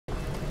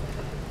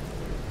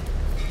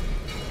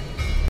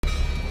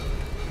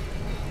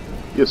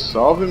E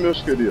salve,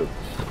 meus queridos!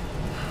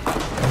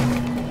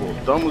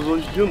 Voltamos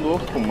hoje de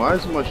novo com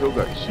mais uma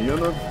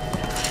jogatina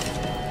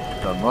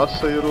da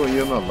nossa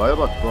heroína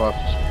Lara Croft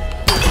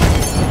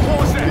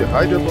de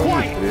Radeon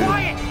 2013.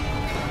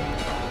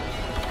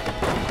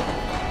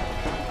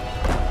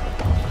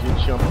 A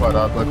gente tinha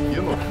parado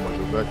aqui na última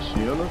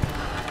jogatina.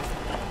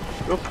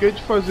 Eu fiquei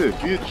de fazer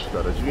vídeos,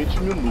 cara, de 20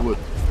 minutos.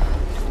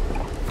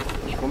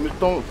 Mas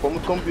como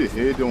Tomb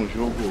Raider é um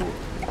jogo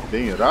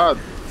bem irado,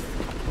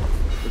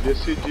 eu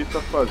decidi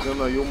estar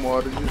fazendo aí 1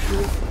 hora de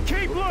jogo.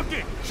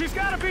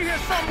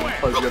 Vamos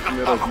fazer a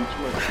primeira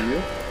vítima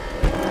aqui.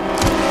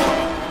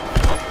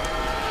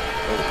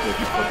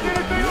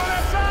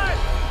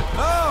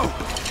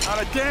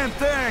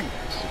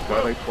 Esse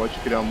cara aí pode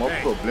criar um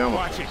maior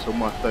problema se eu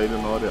matar ele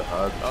na hora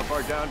errada.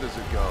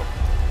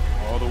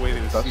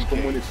 Ele tá se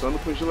comunicando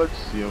com os de lá de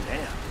cima.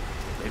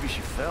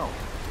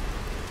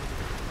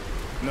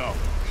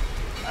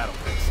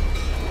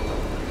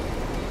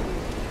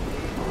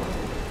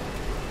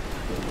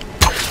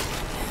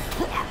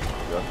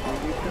 Já que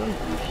ninguém tem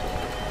visto.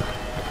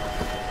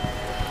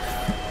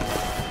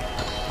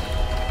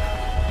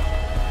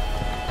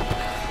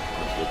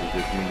 Do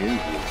jeito que ninguém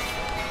viu.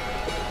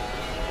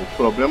 O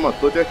problema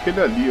todo é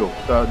aquele ali, ó,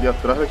 que tá ali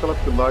atrás daquela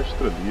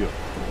pilastra ali, ó.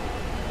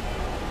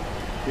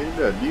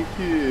 Aquele ali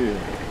que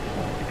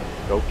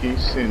é o que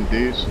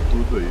incendeia isso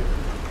tudo aí.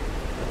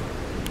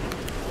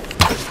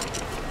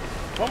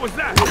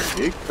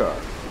 Ei, cara.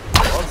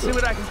 Foda.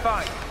 What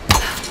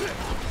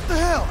the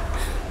hell?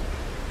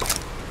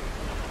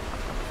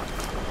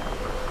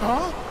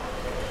 Huh?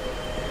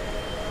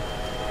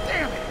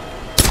 Damn it!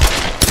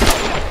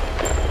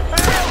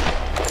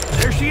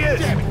 There she is!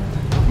 Damn it.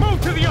 Move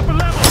to the upper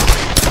level!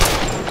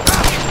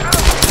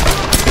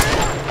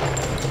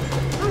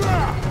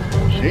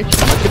 Gente,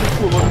 como é que ele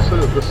pulou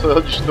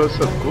dessa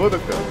distância toda,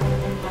 cara?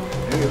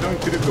 Ele é um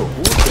incrível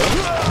Hulk, né?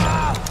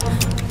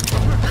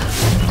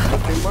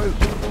 Tem mais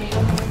um.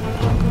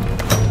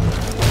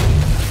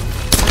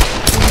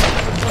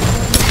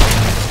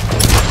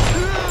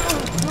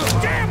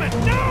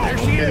 Eu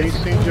queria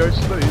incendiar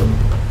isso daí, ó.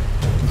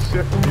 Com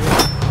certeza.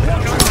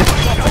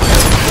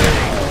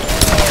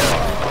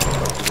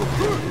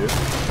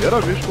 Primeira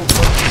vez que eu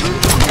faço isso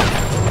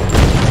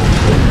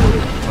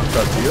na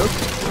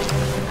cabeça.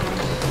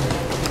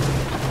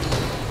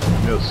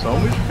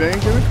 Começamos bem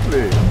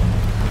gameplay.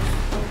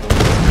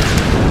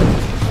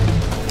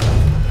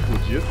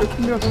 Podia ter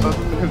começado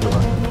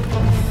melhor.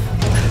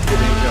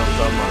 Queria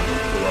inventar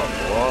manipular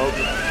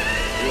logo.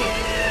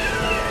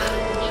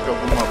 Acho que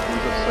alguma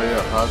coisa saiu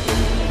errada aí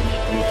nos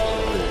scripts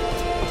aí.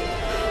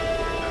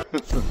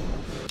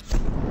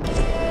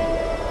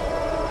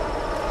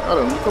 Cara,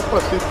 eu nunca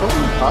passei tão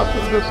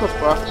rápido dessa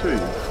parte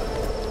aí.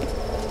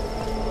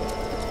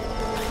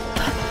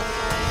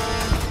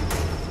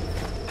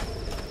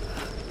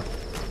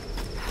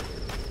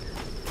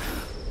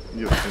 E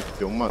eu tenho que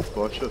ter uma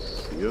tocha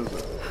acesa.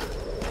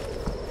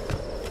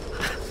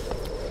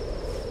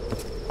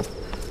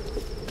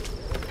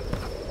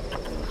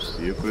 Um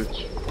secret.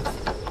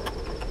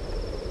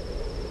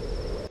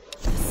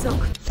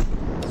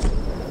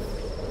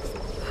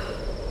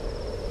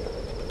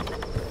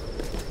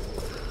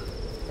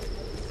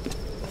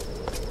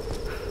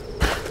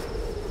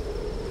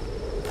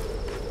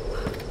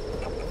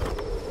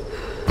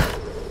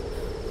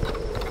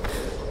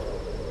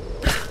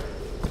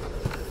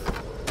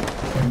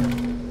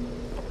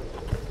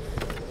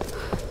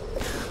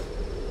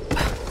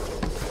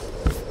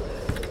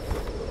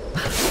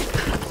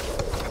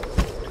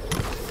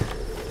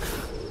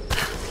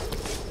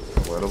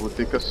 Agora eu vou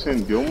ter que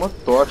acender uma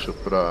tocha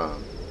pra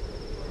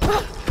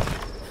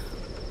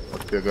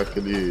pegar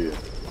aquele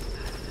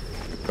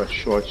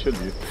caixote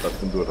ali que tá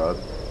pendurado.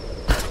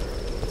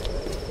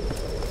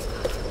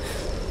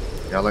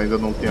 Ela ainda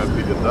não tem a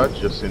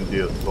habilidade de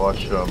acender a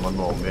tocha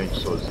manualmente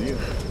sozinha.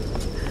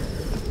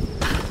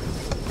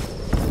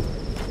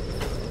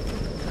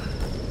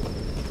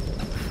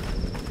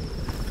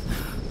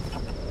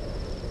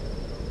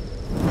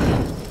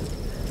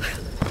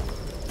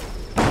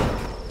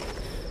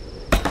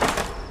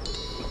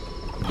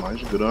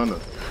 Mais grana.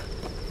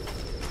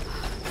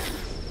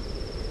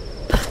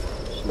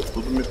 Isso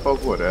tudo me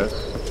favorece.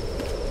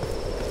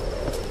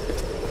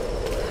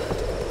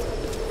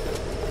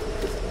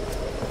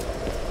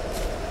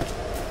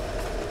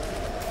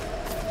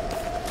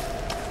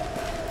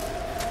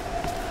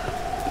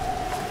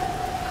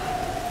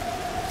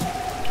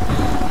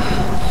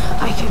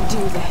 I can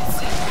do this.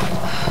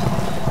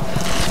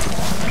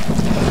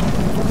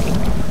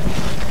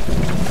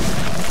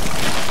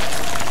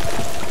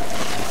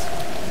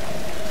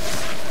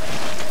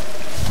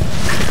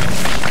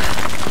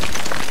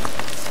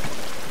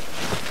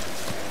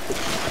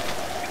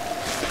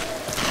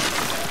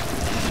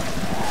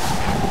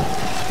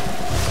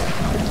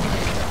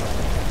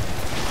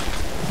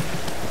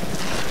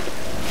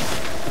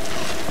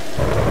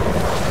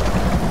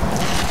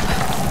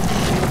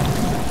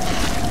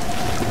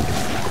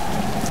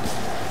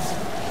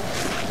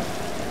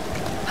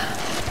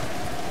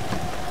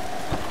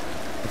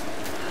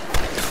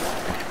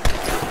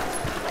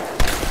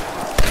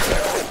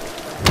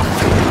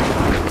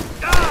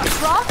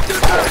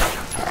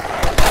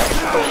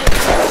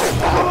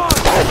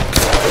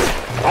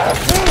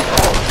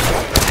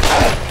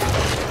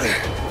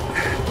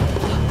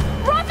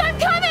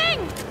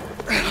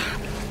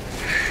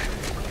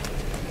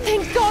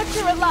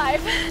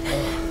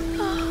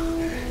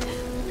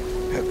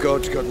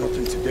 God's got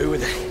nothing to do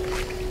with it.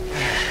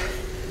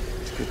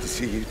 It's good to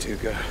see you two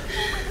go.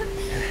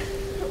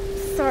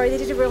 Sorry, they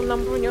did a real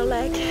number on your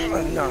leg.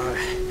 No,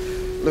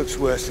 looks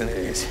worse than it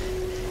is.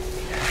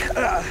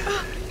 Have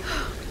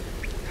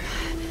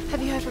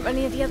you heard from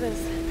any of the others?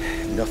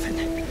 Nothing.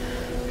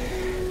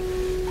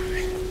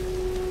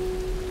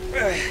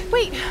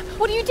 Wait,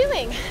 what are you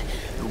doing?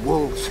 The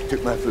wolves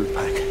took my food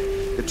pack.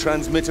 The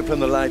transmitter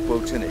from the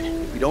lifeboat's in it.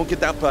 If we don't get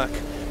that back,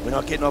 we're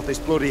not getting off this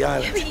bloody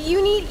island. But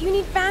you need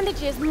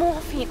bandages,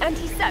 morphine,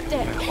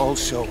 antiseptic.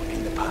 Also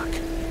in the pack.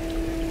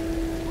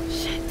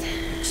 Shit.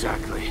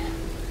 Exactly.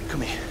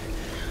 Come here.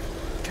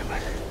 Come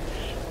on.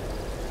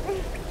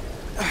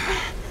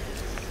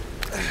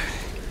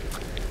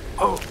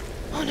 Oh.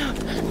 Oh no.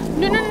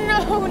 No!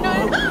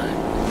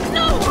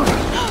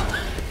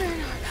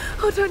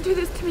 Oh, don't do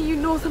this to me, you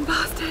northern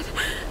bastard.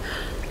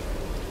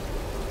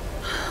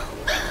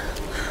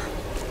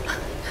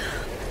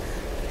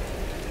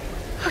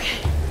 Okay.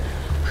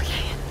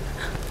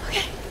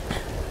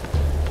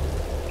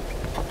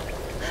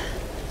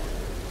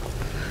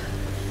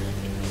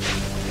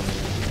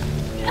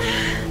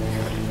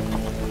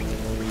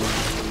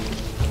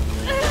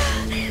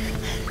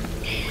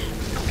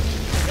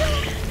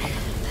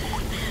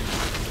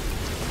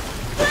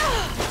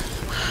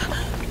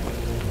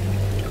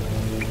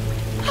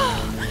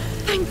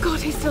 Thank God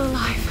he's still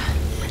alive.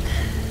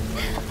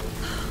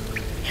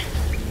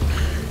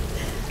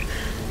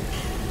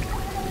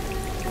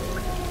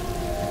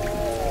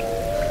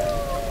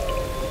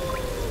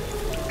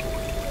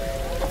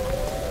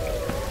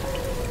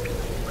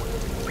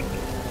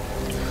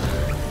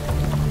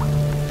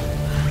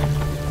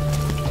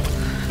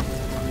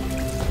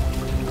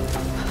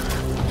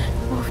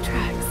 Wolf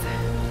tracks.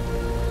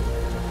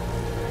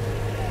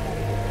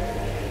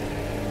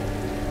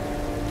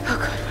 Oh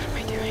God, what am I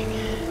doing?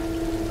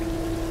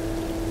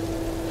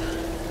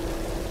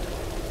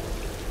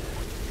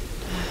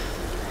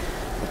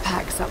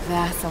 Pack's up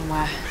there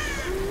somewhere.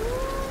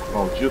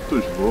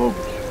 Malditos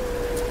lobos.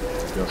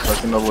 Pensar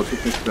que ainda vou ter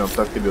que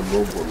enfrentar aquele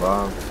lobo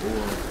lá.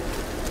 Porra.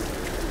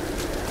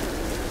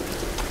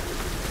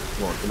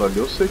 Bom, aquilo ali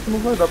eu sei que não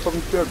vai dar pra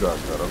me pegar,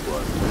 cara,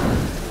 agora.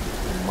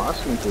 O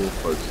máximo que eu vou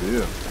fazer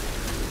é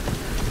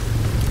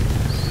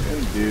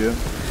acender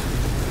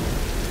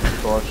a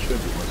tocha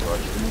ali, mas eu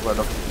acho que não vai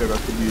dar pra pegar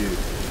aquele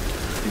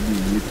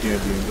item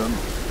ali ainda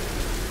não.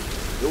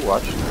 Eu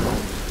acho que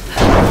não.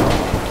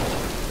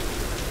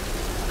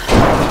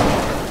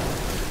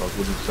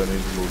 Bagulho de sair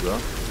do lugar.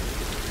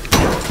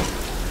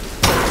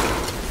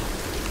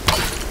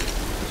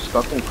 Isso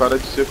tá com cara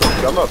de ser com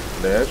aquela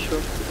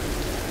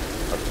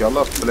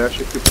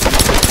flecha que puxa.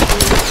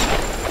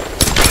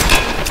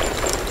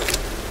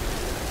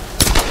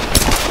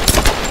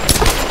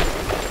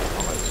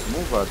 Ah, mas isso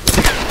não vai.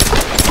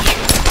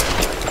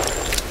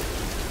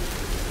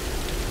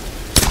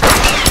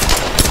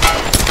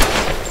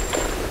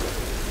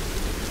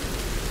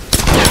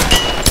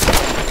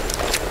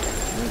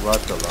 Não vai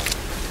até lá.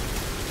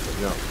 Tá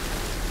vendo?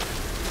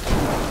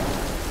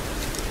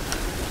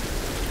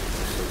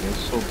 Se alguém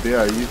souber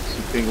aí se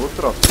tem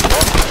outra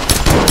forma,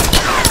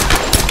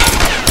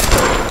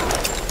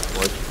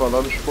 pode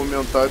falar nos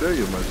comentários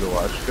aí, mas eu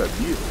acho que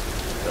ali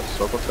é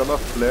só com aquela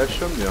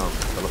flecha mesmo,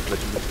 aquela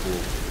flecha de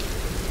fogo.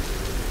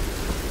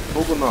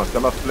 Fogo não,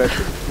 aquela flecha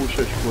que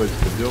puxa as coisas,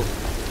 entendeu?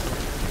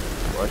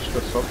 Eu acho que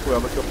é só com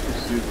ela que é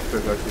possível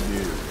pegar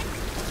aquele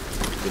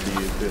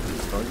item.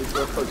 Então a gente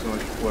vai fazer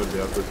umas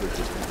coletas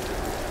aqui.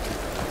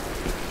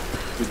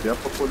 Se der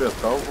pra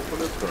coletar, eu vou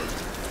coletando.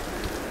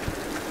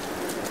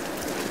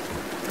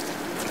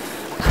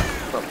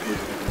 Essa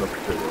coisa que dá pra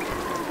pegar.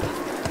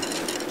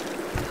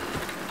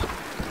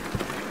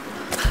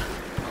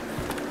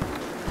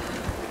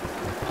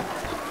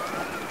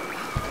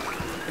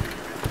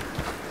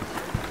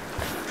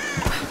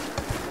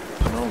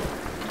 Não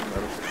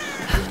era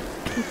possível.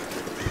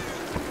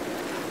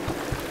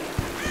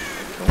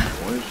 Tão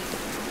longe.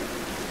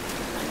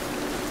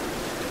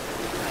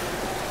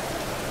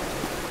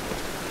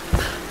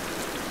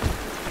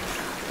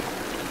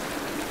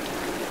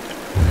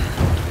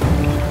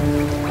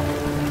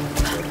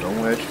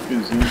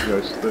 Já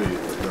isso daí,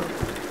 tá vendo?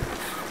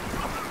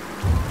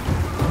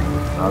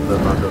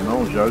 Nada não,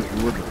 já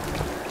ajuda.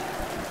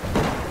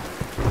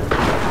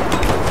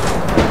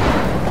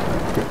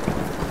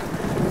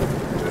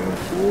 Tem um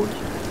gold.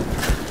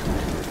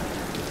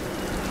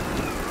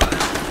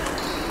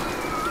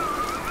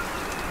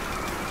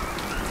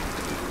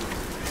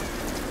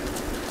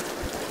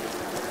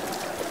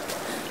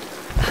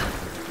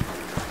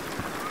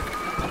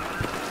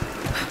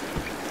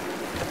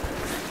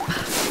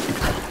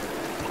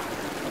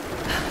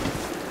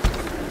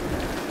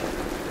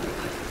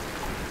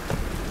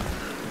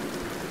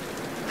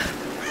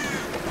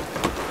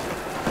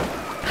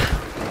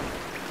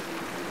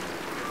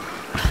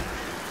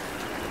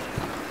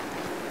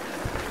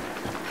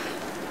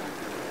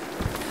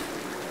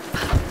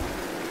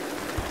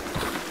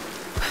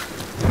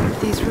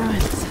 These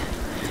ruins.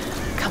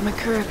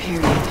 Kamakura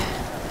period.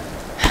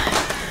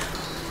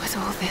 Was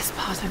all this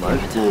part of your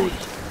Mais gold.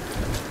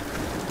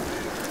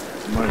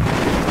 Mas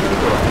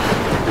melhor.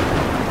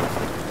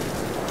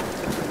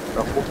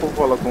 Daqui a pouco eu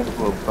vou lá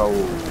confrontar o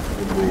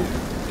novo.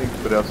 Tem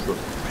pressa.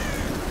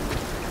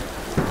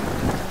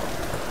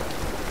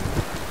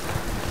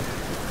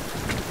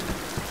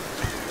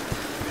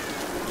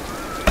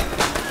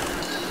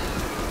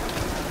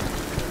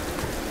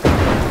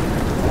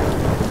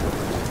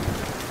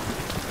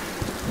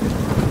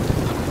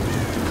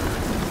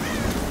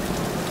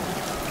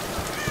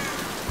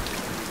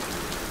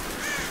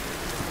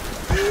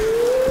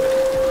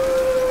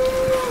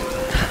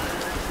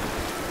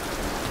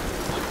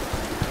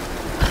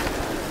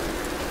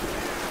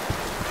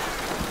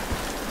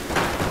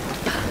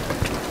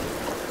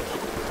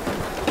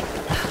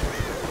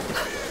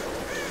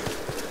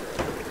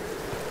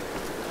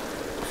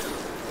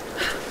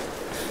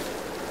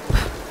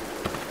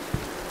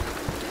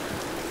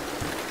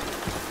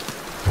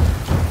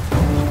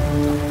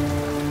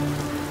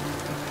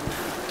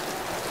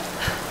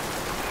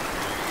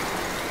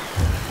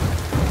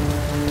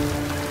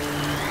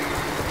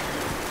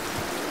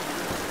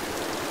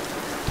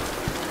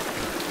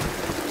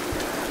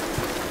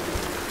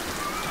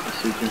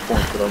 Preciso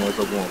encontrar mais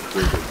alguma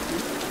coisa aqui.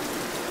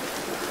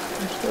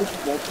 Mas tá de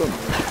bom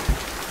também.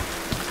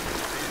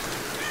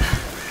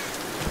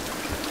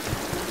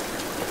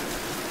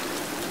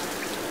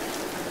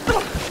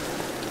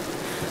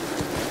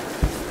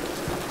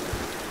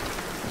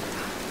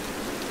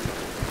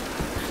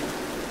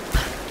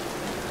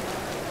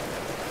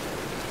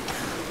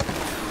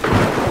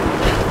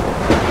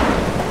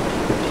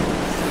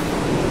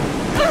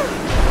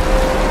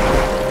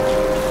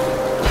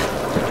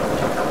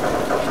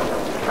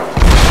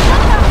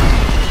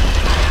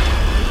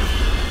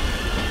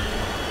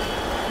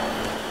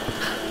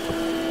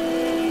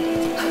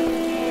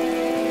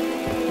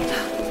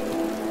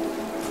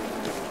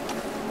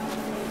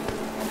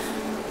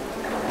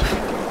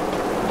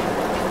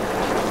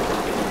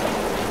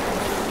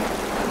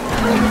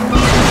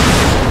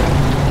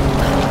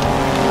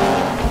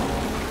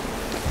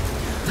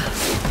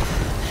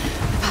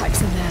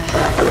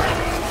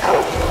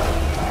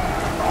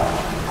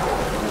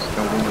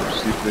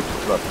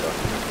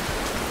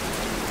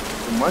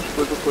 Mais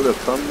coisa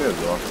coletando,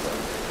 melhor,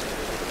 cara.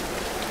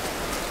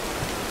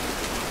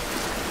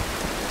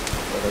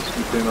 Parece que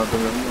não tem nada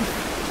mesmo.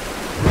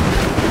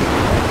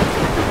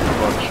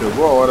 Ó,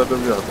 chegou a hora da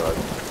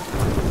verdade.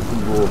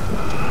 Louco.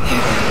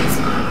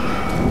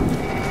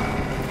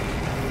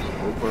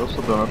 Opa, eu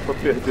sou danado pra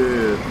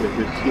perder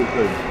fita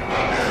aí.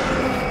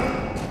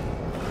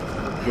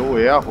 Porque eu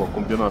erro a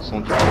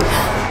combinação de coisas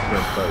pra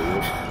enfrentar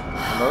ele.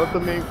 Nada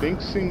também bem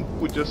que sim,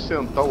 podia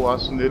sentar o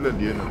aço nele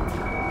ali, né?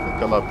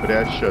 Aquela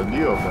brecha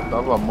ali, ó,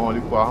 botava a mão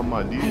ali com a arma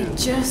ali,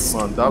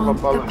 mandava a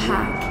bala nele.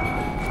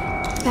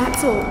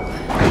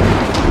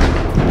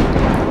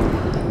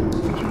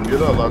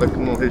 Admira a Lara que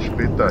não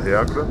respeita a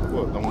regra,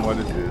 pô, dá um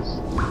olho desse.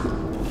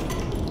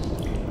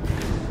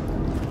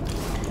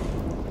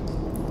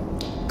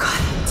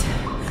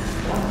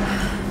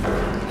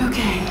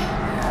 Okay,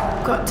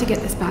 got to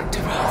get this back to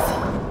Roth.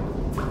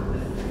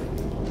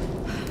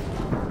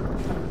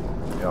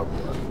 É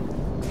agora.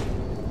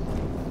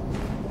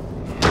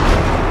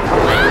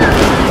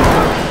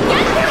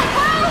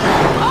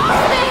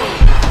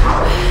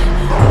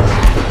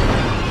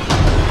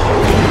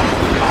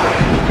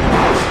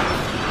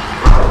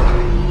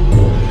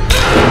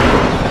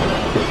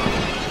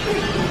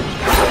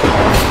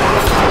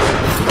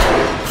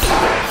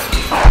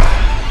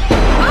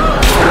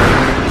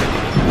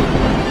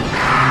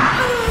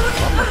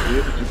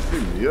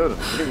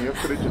 Nem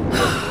acreditei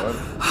agora.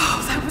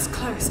 Oh, that was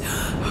close.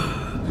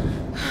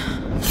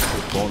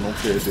 É bom não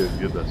perder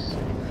vida assim.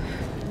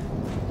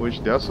 Depois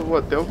dessa eu vou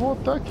até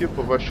voltar aqui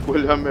pra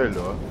vasculhar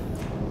melhor.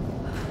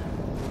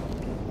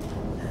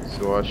 Se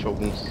eu acho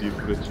algum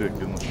secret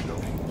aqui no chão.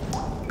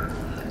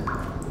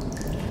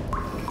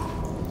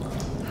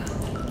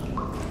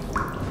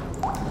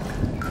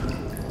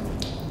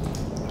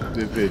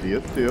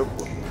 Deveria ter,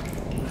 pô.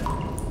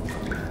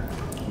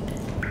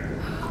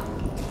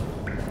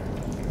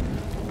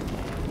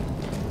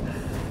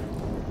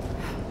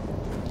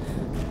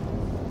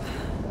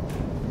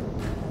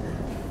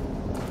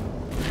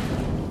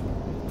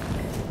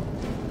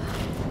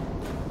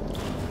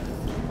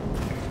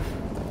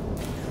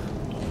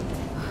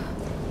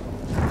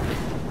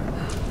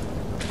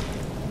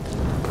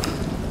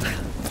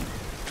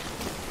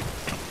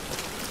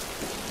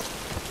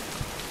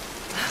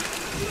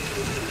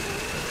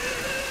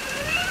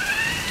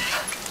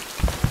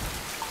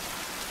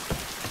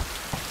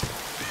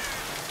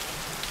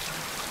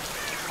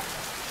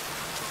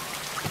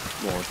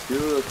 Bom,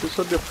 aqui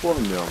só defor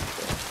mesmo, cara.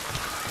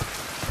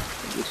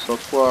 Aqui só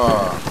com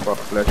a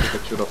flecha que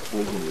atira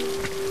fogo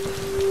mesmo.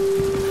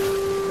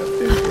 É a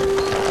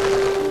tendência.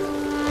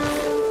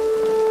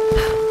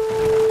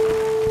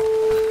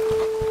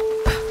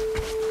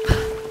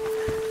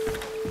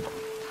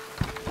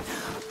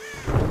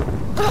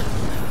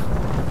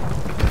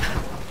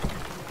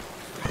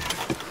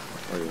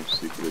 Olha um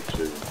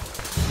secret aí.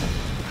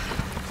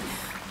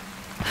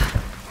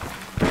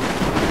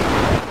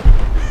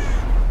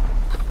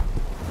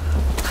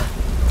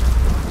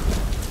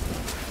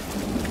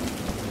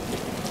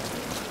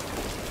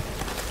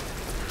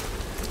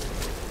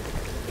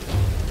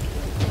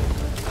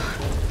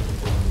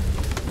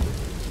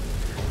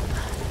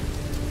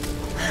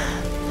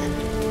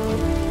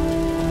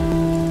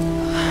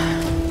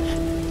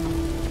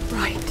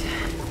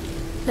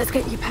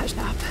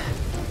 up.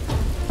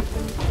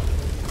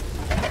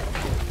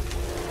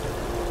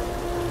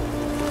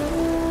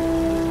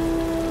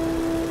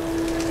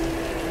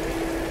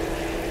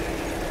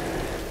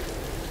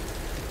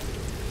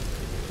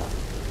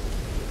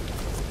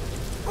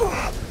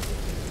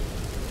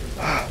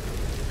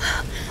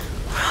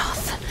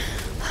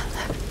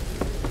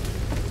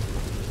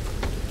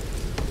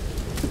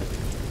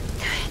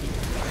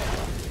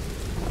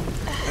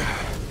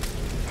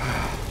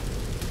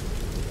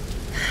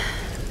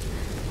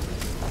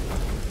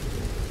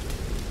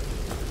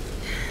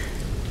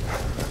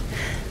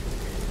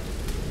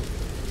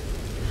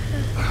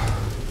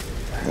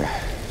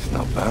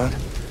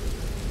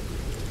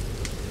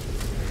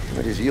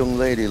 Where does a young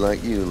lady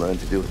like you learn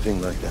to do a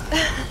thing like that?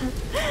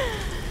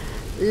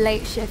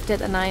 Late shift at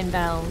the 9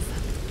 Bells.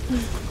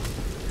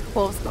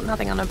 Wolf's got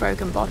nothing on a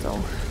broken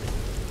bottle.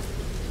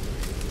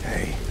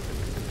 Hey,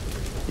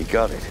 you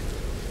got it.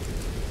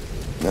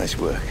 Nice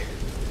work.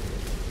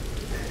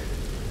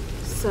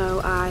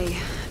 So I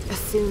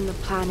assume the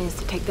plan is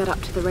to take that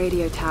up to the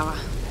radio tower.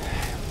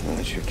 Well,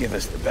 it should give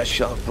us the best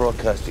shot of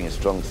broadcasting a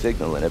strong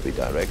signal in every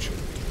direction.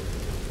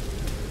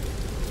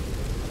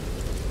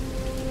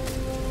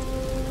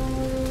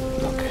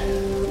 Look,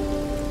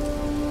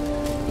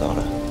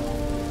 Lara,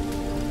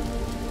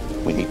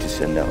 we need to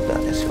send out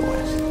that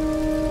SOS.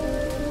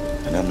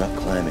 And I'm not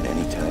climbing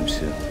anytime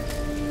soon.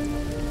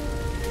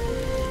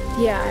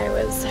 Yeah, I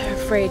was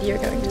afraid you were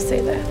going to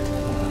say that.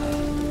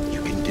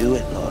 You can do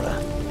it,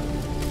 Lara.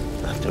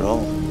 After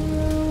all,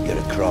 you're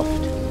a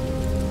croft.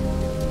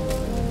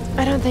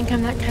 I don't think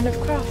I'm that kind of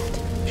croft.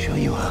 Sure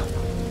you are.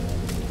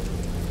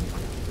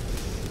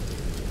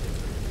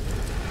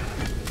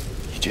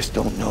 You just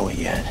don't know it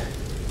yet.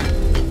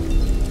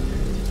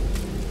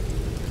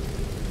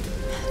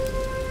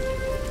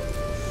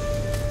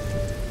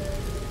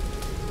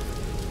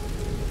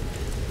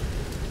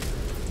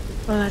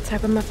 Well, let's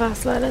hope I'm a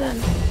fast learner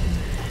then.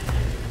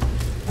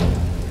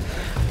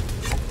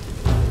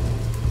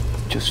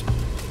 Just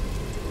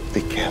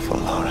be careful,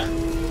 Lara.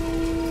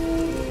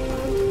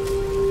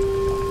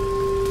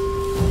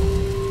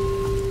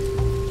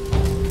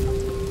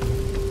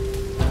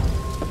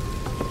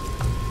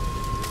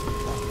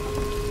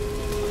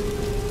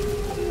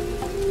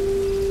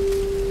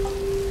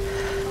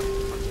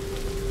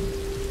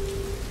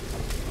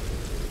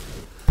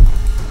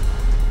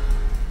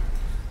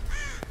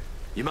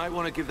 You might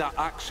want to give that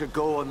axe a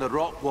go on the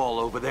rock wall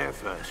over there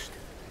first.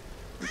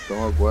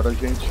 Então agora a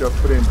gente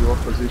aprendeu a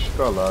fazer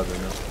escalada,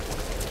 né?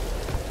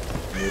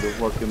 Primeiro eu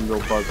vou aqui no meu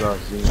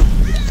bazarzinho.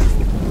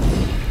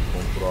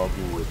 Compro algo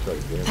útil.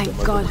 Thank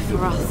God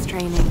for us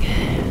training.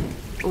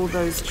 All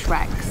those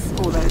treks,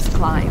 all those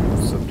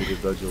climbs.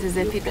 It's as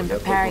if you've been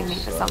preparing me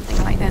for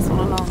something like this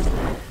all along.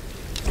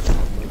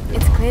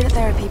 It's clear that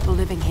there are people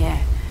living here.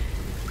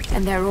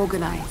 And they're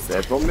organized.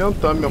 Deve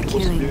aumentar minha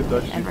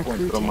possibilidade de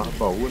encontrar mais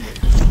baú, né?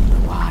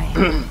 Why?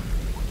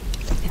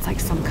 It's like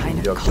some kind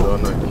of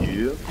cult. But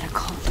a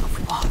cult of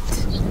what?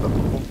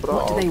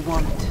 What do they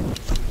want?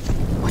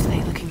 What are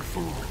they looking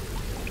for?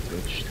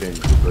 Gente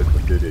estendido aqui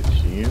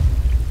direitinho.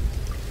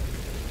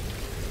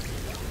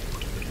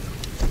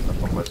 Dá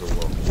pra mais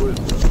alguma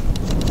coisa?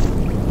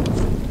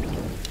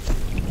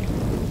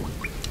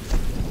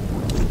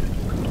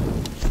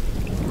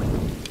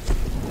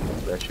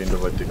 O Flash ainda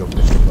vai ter que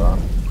aprofundar.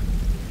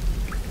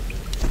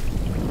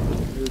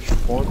 E os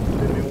pontos, não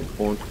tem nenhum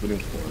ponto por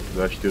enquanto.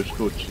 Gastei os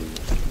totinhos.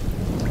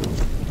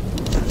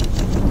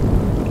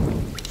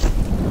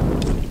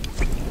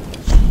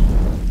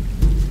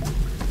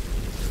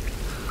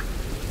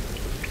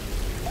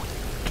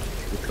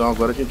 Então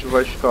agora a gente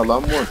vai escalar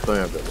a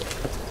montanha, galera.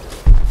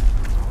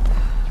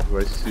 A gente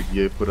vai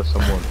seguir aí por essa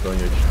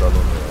montanha de escalando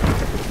ela.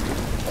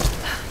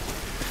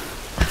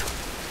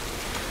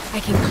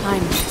 I can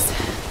climb this.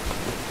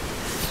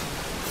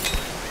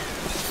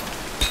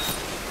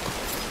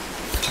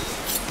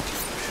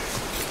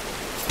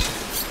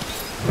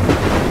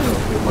 Não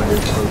tem maneira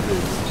de fazer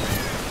isso.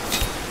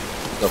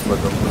 Tá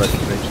fazendo pra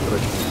frente,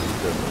 atrás.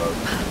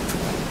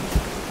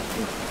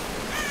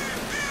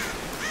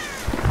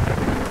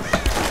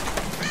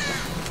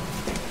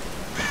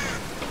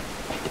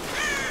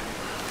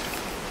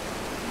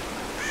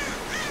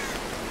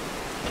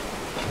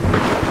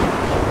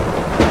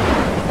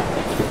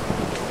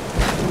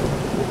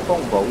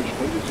 Um baú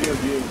escondidinho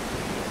ali, hein?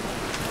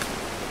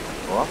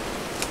 Ó.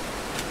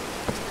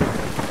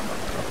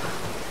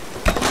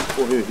 Vamos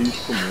correr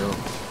risco mesmo.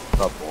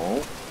 Tá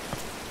bom.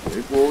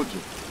 E gold.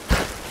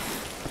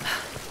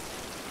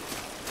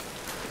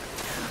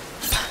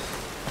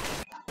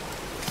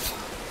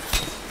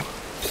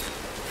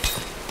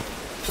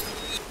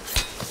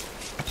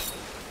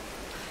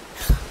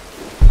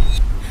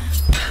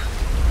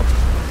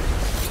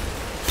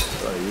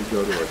 Aí,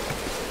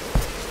 garoto.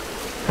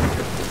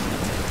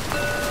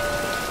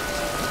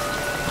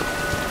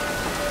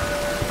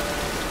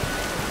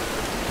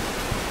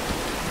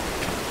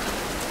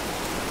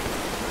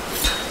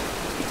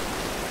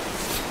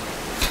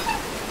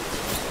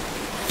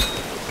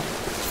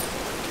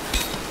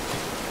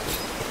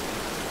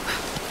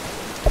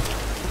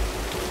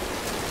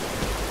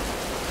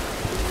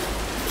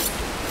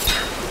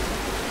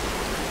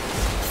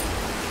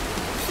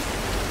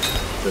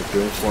 Daqui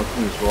eu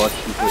encontro uns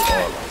ossos.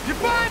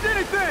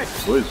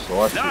 Dois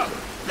ossos.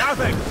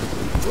 Nothing.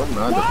 Não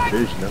nada,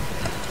 três, né?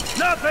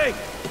 Nothing.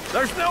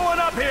 There's no one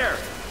up here.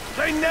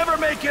 They never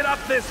make it up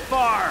this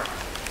far.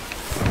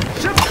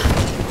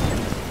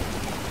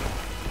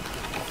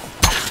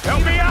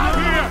 Help me out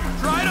here.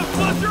 Try to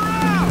flush her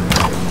out.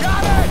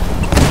 Got it.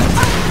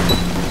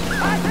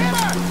 I hit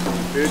her.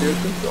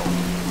 Beleza, então.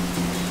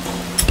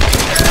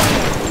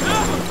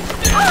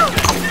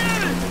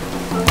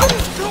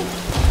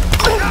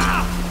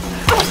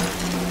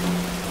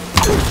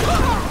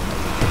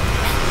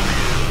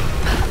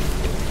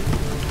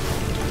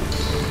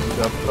 Não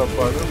dá pra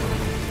trabalhar não.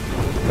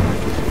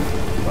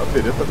 A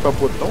pereta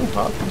acabou tão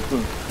rápido.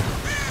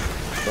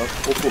 Tá um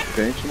pouco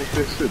quente, não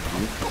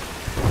percebi.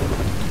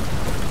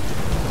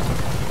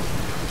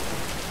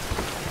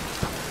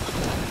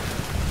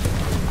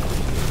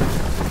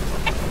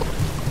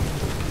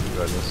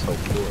 Galinha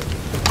salvou.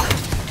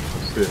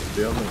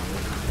 Acertei ela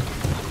mesmo.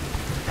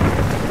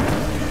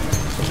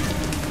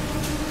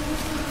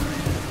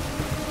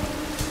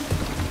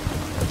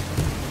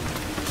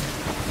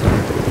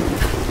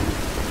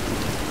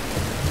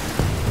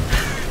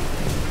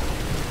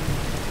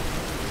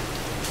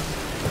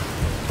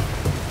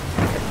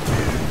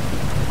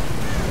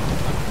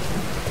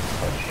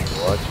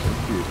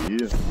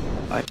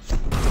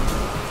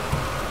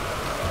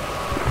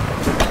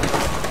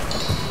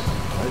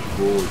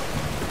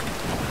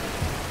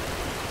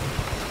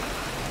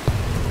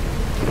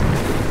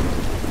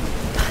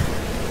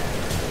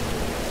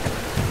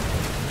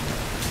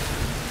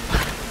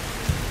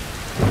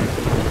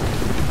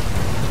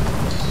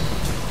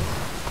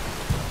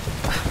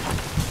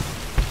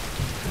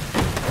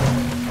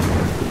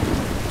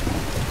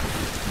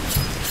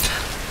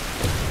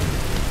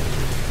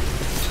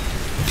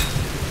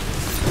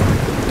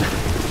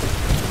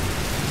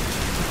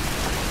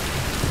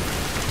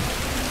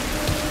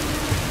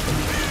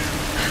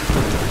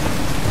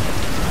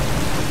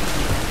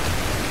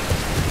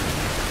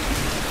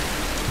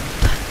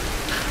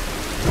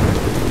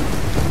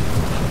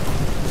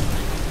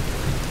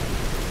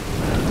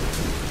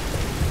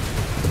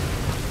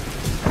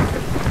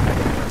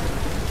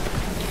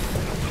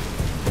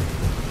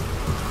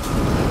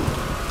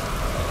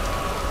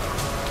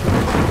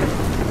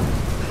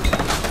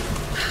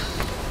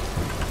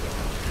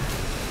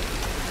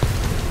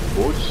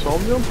 Só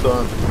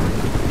aumentando.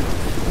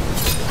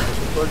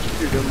 Estou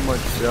adquirindo umas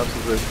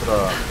peças aí para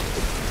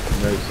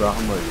minhas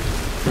armas aí.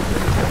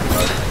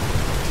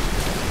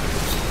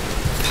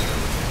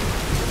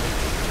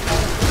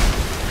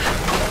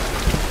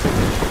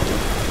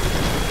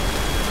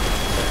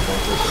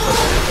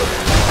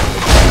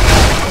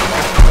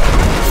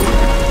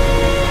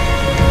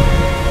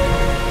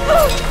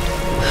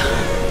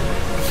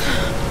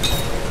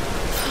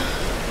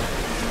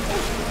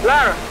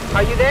 Lara,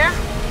 are you there?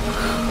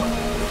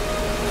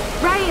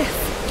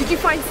 Did you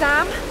find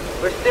Sam?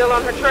 We're still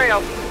on her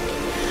trail.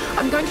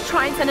 I'm going to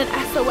try and send an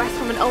SOS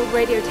from an old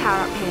radio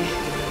tower up here.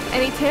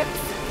 Any tips?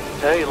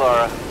 Hey,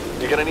 Lara.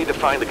 You're gonna need to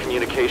find the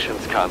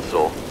communications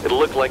console. It'll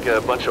look like a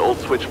bunch of old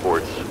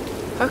switchboards.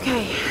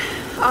 Okay.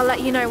 I'll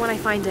let you know when I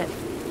find it.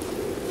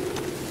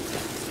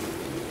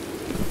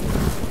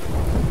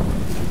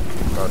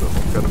 Cara, eu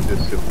não quero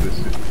descer por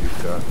esse fio,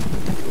 cara.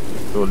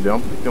 Eu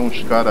lembro que tem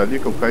uns caras ali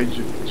que eu caí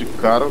de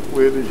cara com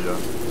eles já.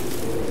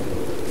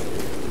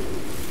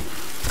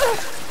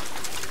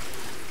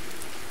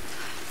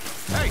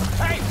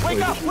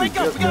 Wake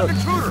up! We got an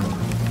intruder!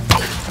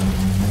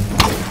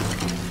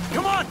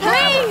 Come on!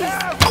 Please!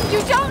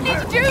 You don't need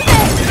to do this!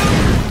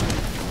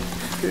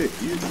 Que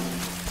isso?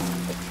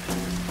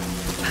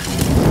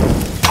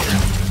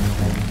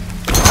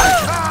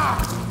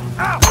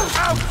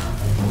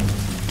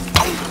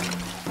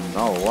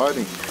 Na hora,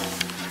 hein?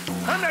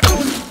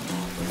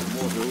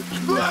 Morreu o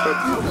time da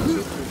cabeça,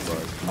 seu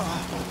privado.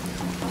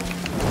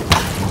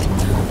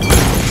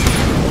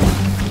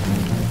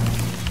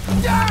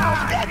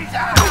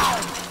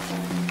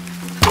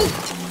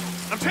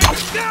 I'm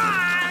taking down!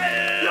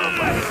 You're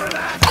ready for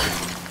that!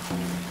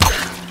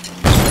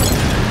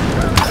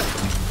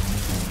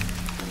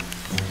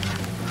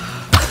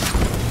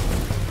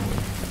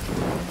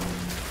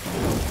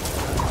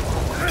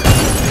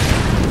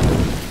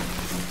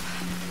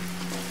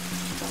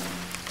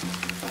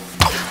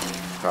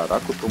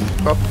 Caraca, eu tô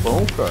muito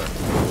capão, cara.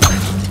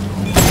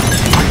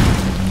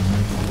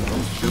 Não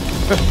tiro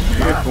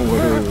como eu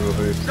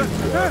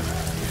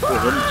recebi.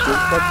 Porrando tiro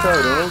pra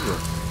caramba.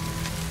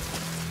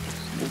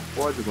 Isso não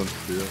pode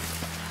acontecer.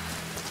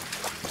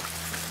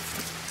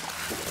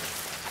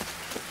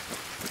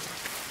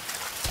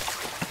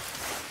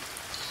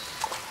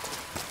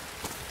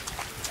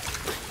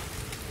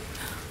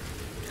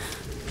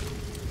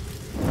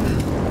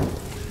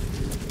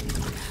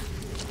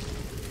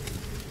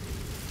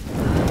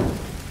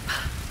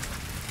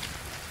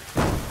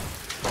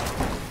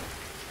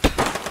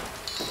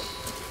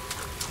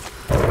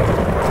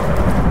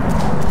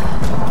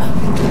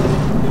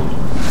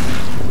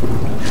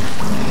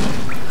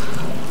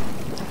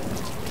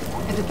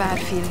 Bad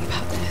feeling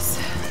about this.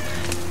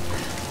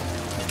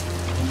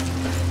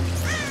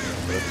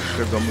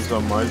 chegamos a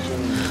mais de um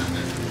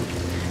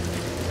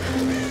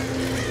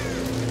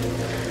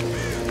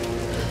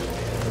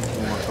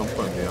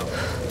acampamento.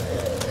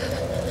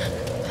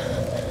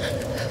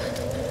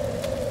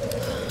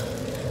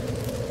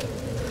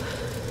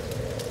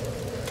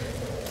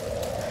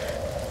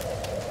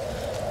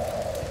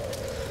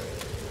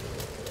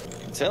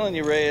 I'm telling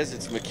you, Reyes,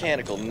 it's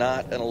mechanical,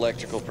 not an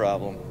electrical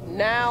problem.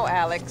 Now,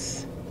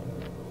 Alex.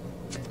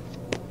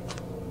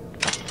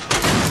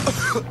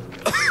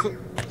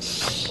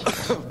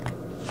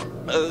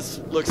 This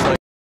looks like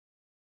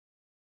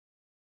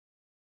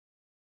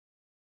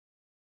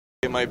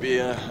it might be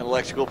an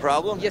electrical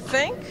problem. You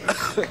think?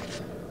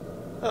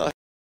 Oh,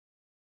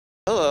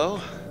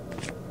 hello.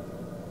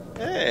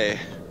 Hey.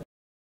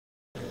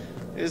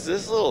 Who's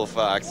this little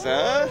fox,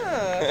 huh?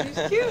 Oh, she's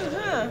cute,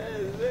 huh?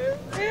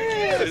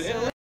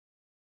 Yes.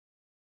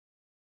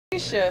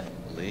 Alicia.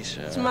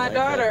 Alicia. It's my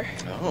daughter.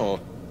 That. Oh.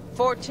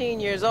 14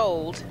 years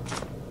old.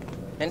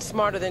 And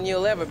smarter than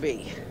you'll ever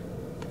be.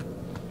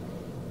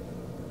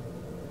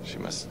 She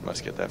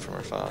must get that from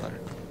her father.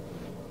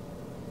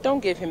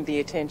 Don't give him the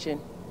attention.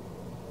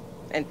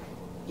 And,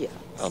 yeah.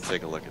 I'll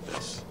take a look at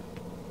this.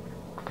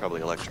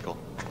 Probably electrical.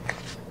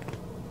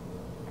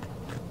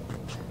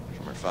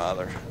 From her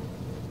father.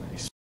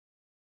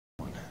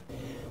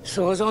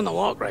 So I was on the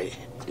lock, right?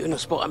 Doing a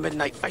spot of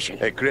midnight fishing.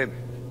 Hey, Grim.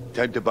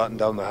 Time to batten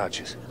down the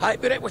hatches. I'll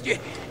be right with you.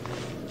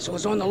 So I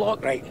was on the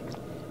lock, right?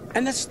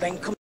 And this thing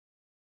comes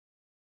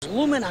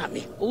looming at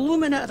me.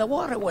 Looming out of the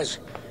water it was.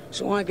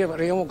 So I give it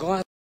a real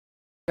glance.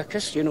 A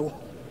kiss, you know.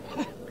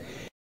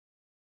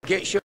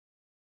 Get your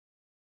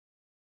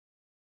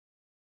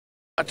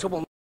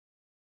trouble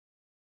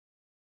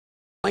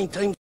 9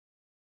 times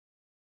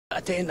out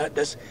of 10 that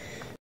does.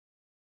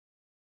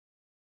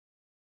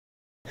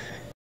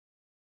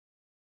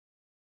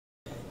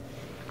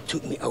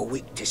 Took me a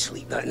week to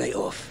sleep that night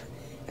off,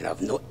 and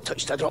I've not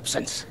touched a drop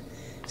since.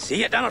 See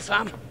you at dinner,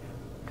 fam.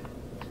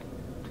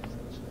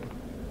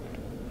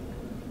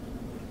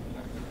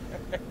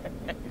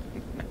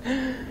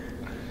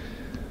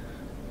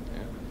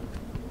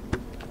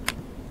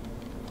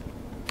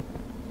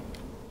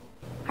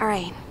 All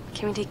right,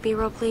 can we take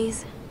B-roll,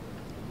 please?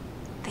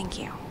 Thank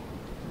you.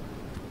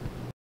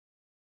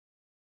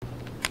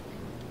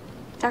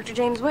 Dr.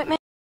 James Whitman?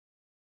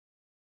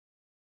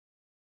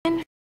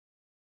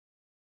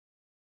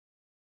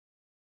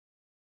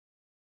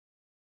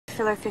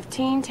 Filler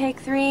 15, take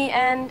 3,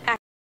 and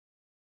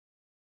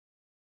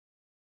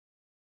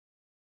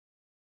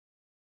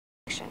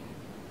action.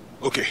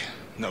 Okay,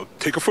 now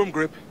take a firm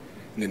grip,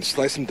 and then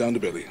slice him down the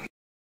belly.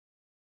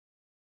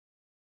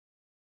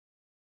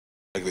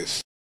 Like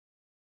this.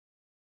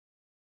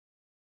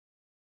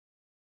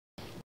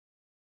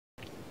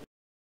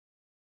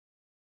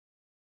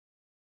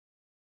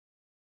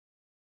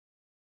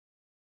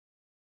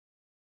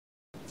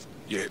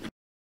 Yeah.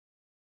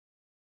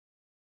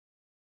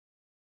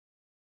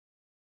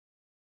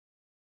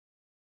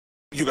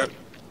 You got it.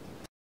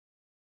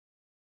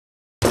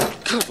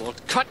 Good Lord,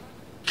 cut!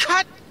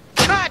 Cut!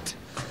 Cut!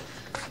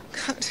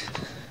 Cut!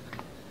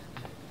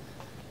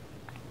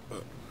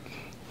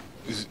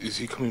 Is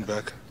he coming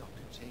back?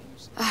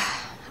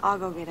 I'll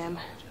go get him.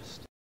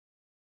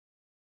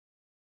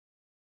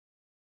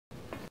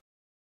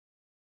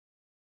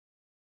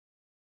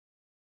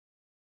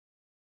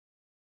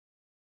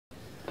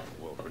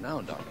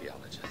 World-renowned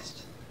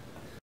archaeologist.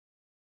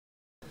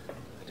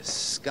 I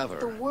discover...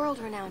 The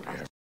world-renowned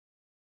archaeologist.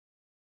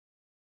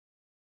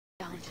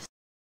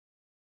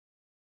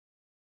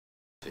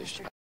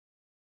 Fish.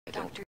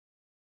 Dr.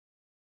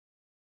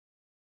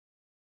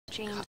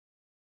 James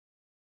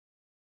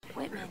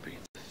Whitman.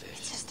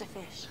 It's just a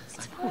fish.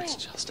 It's I know fine. it's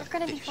just You're a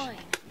gonna be fish. fine.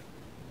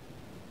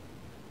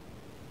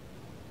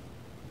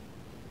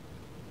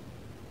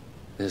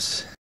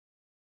 This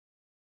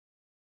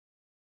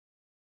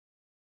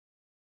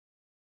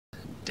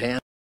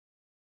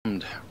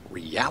damned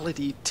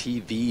reality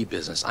TV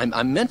business.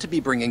 I'm meant to be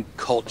bringing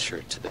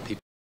culture to the people.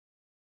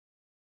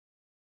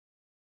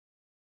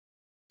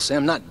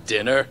 Sam, not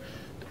dinner.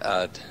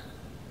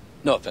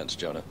 No offense,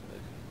 Jonah.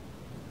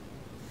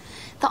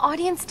 The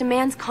audience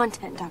demands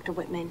content, Dr.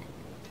 Whitman.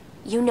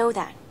 You know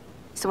that.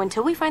 So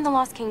until we find the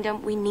Lost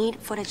Kingdom, we need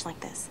footage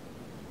like this.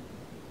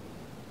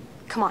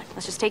 Come on,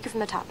 let's just take it from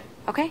the top,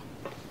 okay?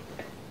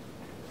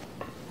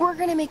 We're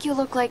gonna make you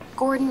look like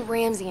Gordon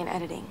Ramsay in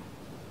editing.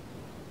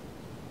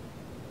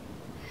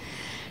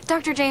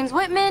 Dr. James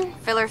Whitman,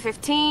 filler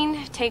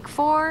 15, take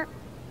 4,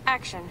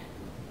 action.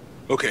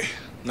 Okay,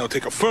 now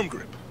take a firm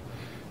grip,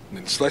 and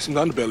then slice him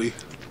down the belly,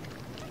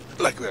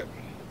 like that.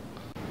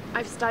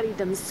 I've studied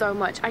them so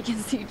much, I can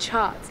see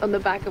charts on the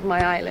back of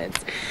my eyelids.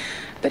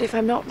 But if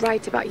I'm not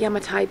right about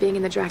Yamatai being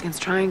in the Dragon's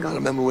Triangle... I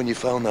remember when you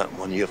found that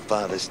one of your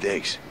father's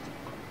digs.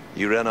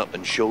 You ran up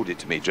and showed it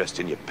to me dressed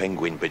in your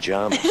penguin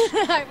pajamas.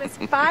 I was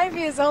 5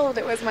 years old.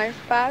 It was my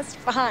first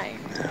find.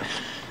 Yeah.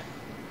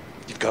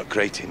 You've got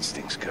great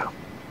instincts, girl.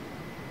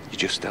 You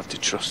just have to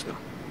trust them.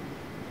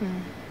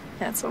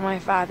 That's what my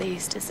father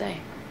used to say.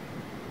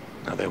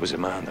 Now, there was a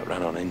man that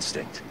ran on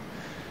instinct.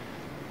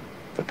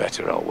 For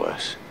better or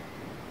worse.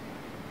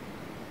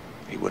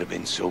 He would have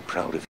been so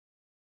proud of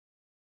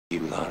you,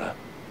 Lara.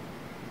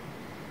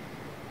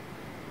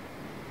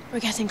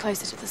 We're getting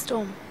closer to the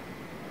storm.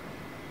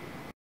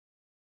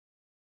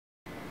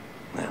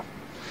 Well,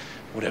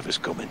 whatever's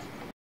coming,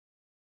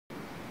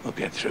 we'll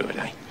get through it,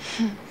 eh?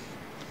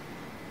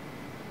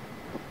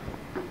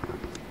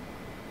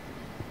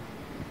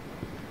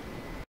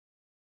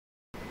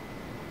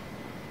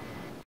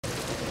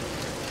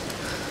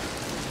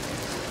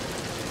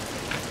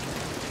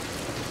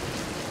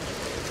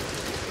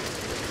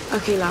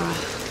 Okay, Lara.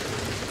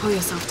 Pull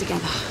yourself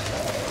together.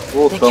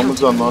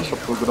 Voltamos à nossa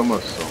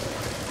programação.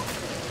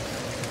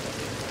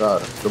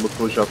 Cara, pelo que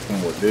eu já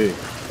acumulei,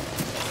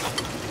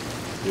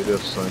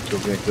 interessante eu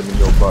vim aqui no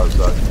meu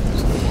bazar aqui,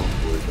 se tem uma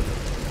coisa, né?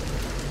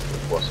 Eu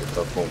posso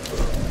estar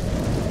comprando.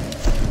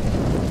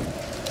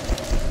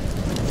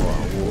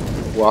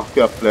 Ó, o arco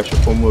e a flecha,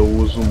 como eu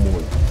uso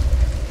muito.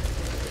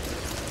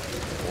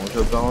 Vamos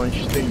já dar uma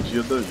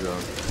estendida já.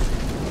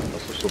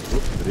 Nossa,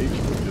 sobrou 3,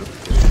 meu Deus.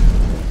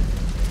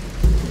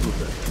 Tudo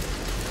bem.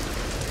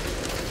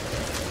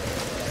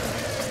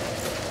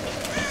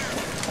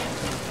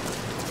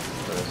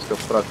 Parece que é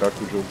pra cá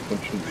que o jogo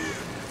continua.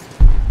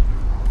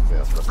 É,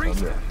 pra cá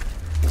mesmo.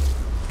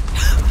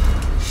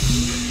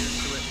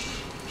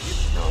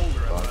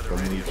 Tá,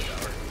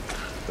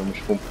 temos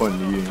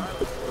companhia, hein?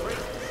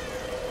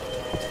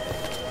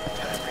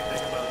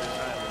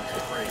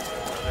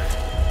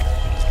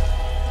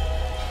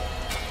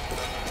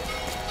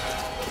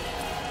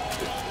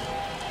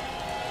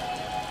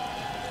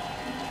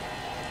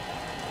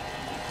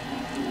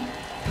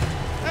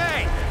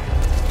 Hey!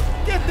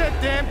 Get that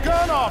damn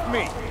gun off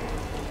me!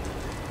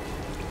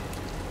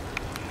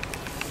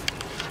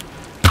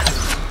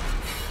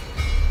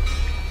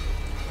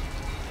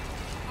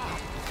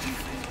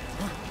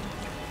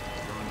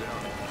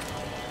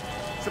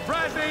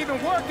 Surprised they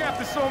even work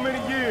after so many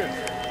years.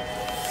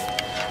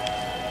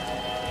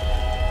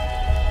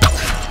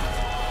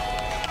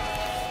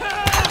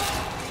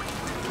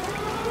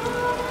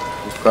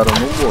 O cara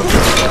não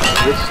morreu, cara.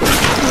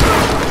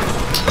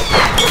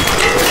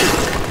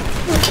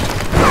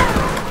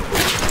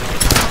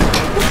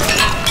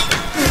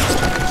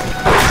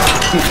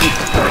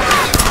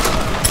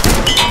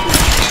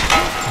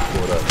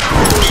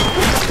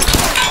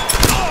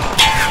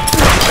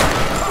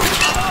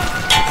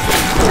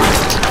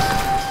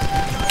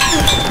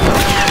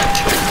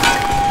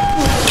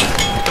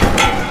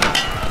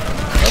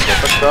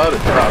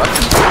 Caraca,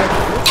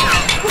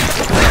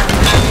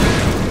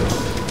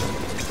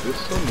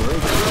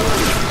 impressionante.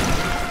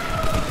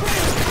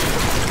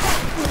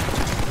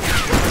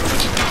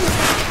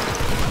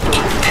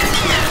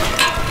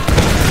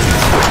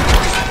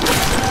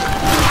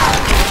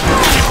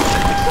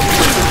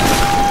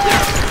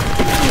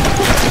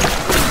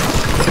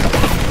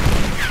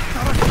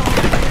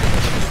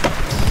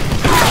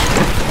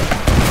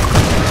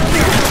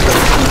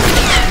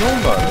 Não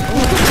dá, não.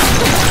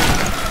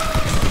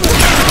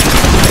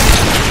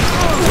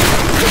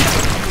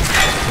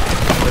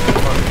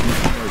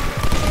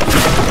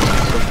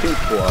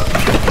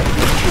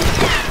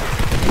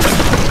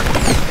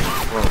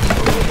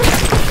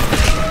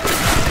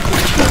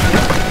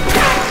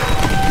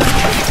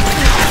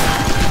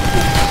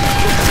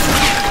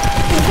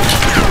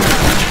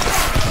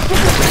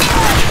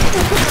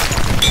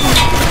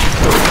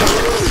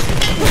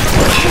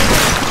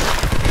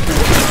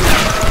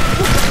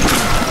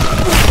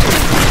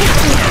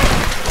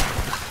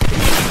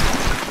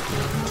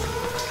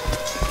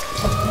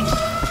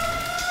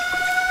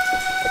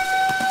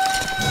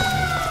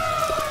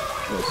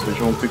 Vocês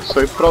vão ter que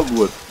sair pra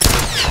lua.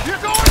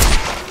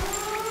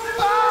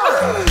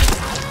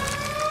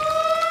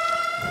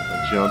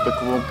 Não adianta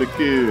que vão ter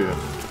que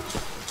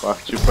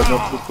partir pra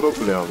dentro do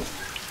problema.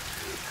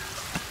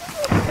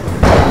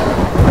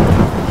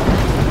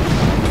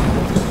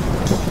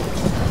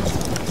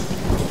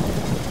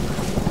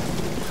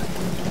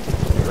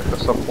 Será que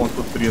essa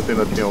ponto 30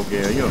 ainda tem alguém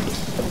ainda?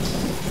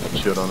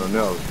 Atirando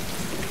nela?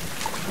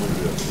 Vamos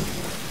ver.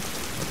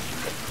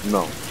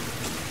 Não.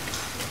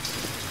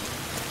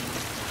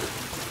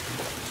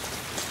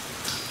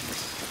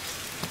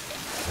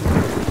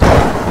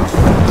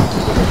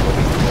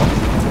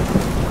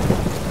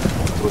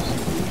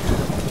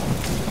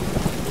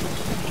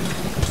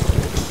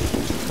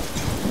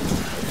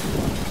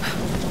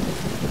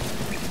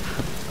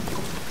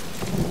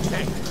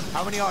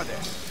 How many are there?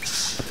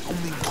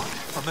 Only one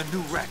from the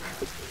new wreck.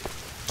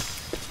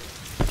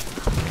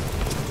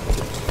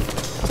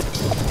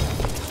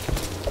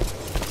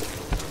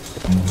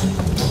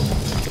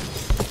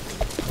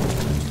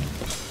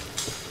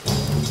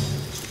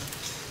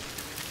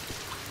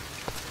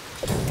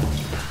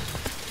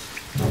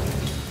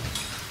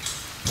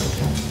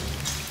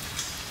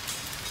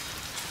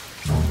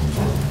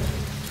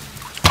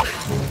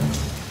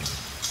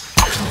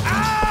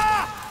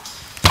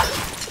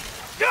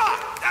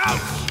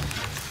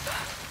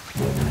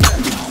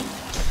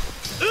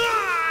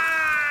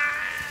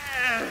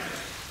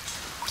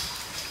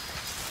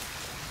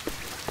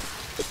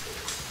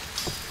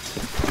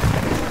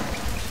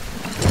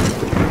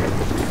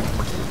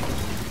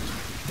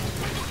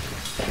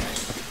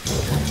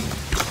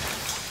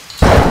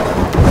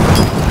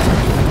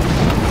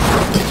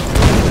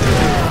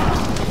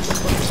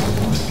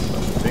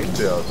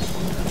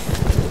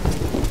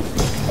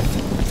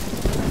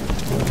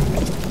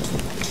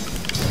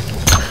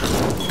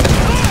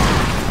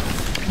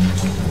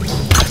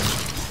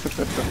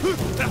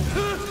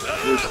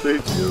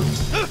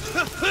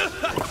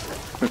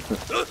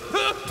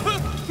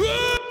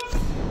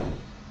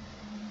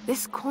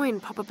 This coin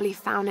probably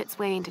found its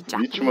way into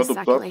Vítima Japanese do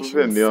próprio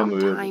circulation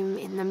veneno, sometime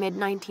in the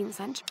mid-19th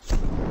century.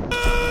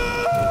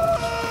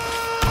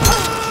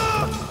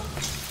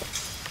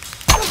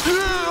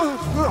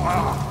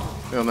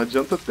 Não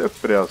adianta ter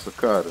pressa,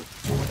 cara.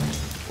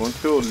 Quando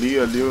eu li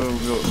ali o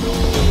meu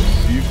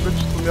secret,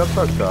 tu me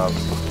atacava.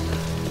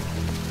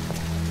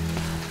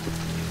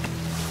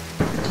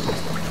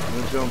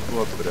 Não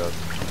adiantou a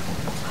pressa.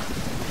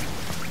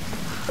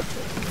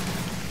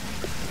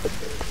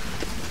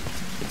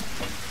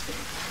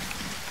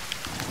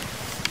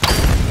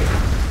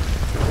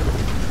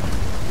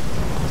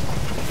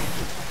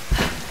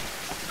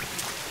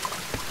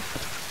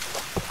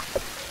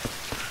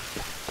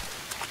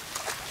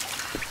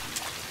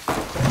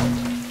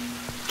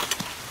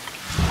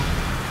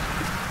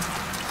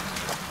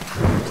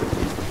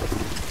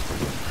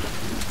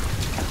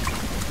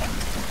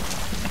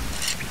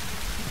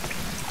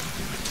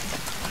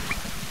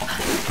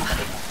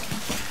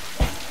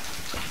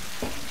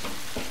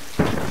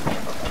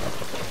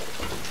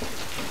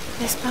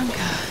 This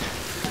bunker.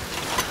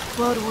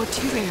 World War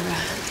II era.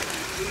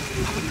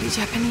 Probably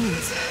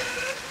Japanese.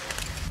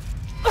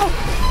 Oh!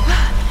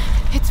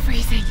 It's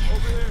freezing.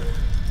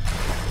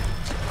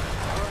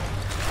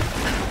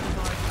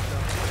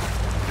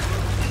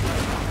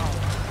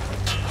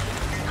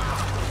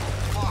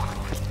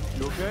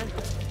 You okay?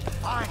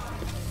 Fine.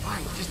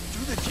 Fine. Just do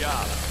the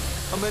job.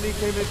 How many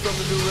came in from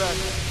the new rack?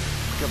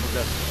 Couple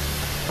dozen.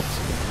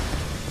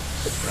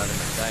 Not in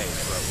the diet,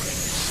 but we're in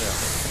your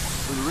cell.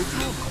 For the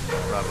ritual?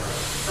 Probably.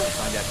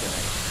 Find out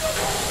tonight.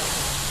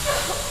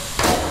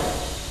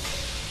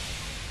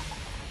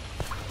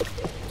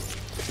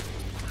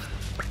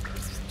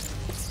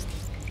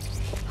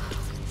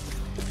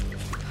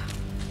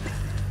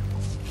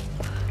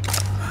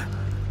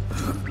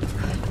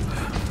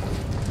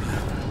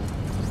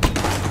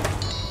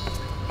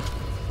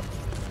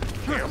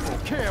 Careful,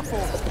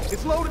 careful.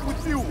 It's loaded with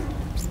fuel.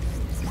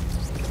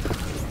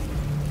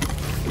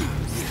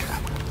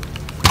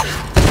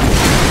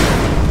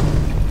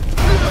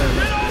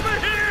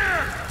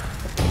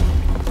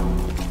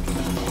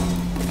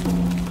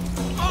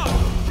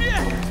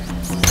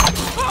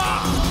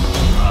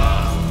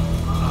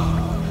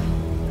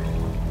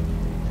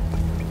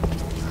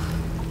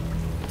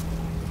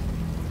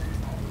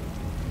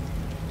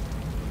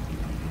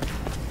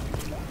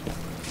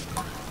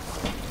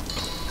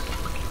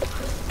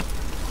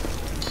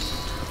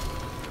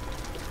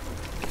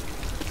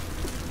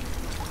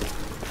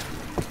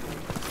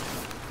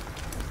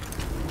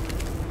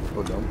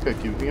 Olhando que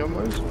aqui vinha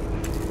mais um.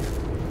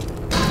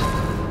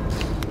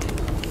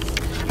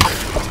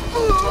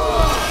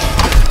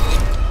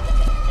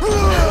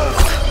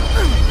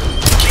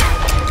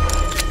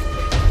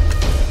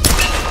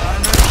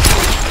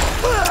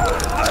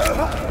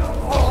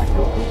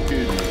 Eu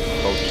queria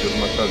dar o tiro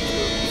na cabeça.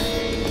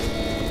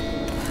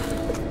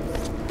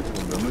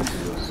 Pelo menos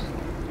isso.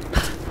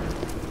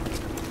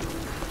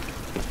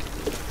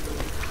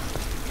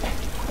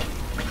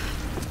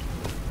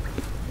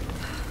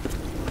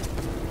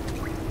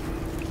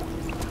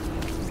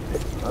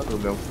 Eu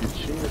lembro que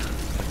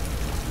tinha.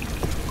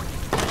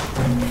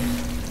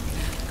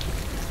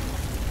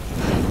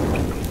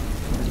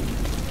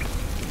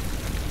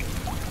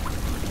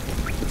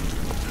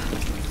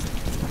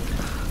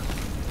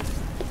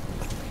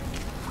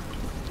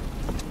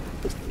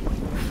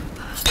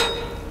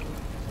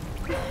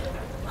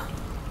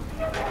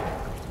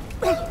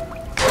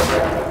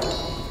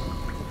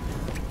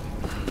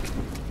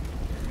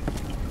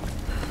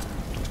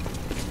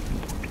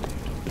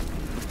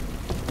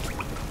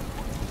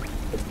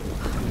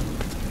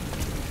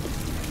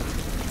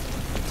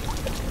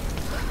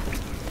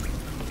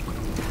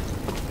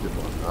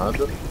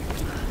 Nada.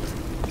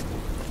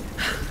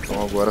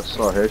 Então agora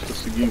só resta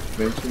seguir em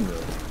frente mesmo.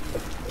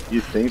 E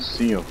tem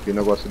sim, ó, aquele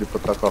negócio ali pra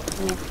tacar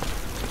fogo.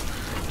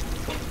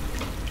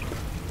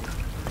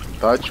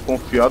 Tá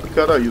desconfiado que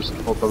era isso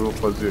que faltava eu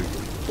fazer aqui.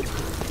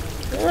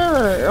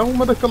 É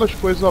uma daquelas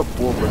coisas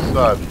bobas,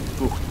 sabe? Que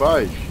tu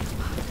faz,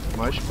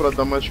 mas pra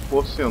dar mais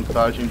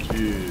porcentagem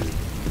de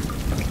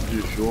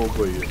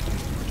jogo aí.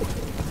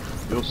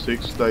 Eu sei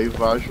que isso daí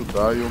vai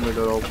ajudar eu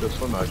melhorar o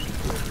personagem.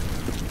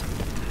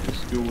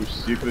 Que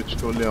os secrets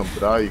que eu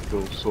lembrar e que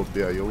eu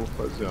souber aí eu vou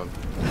fazendo.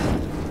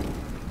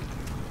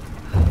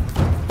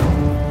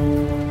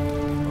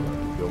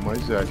 Deu mais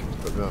extra,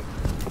 tá vendo?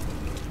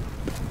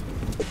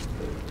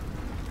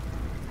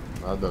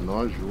 Nada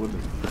não ajuda.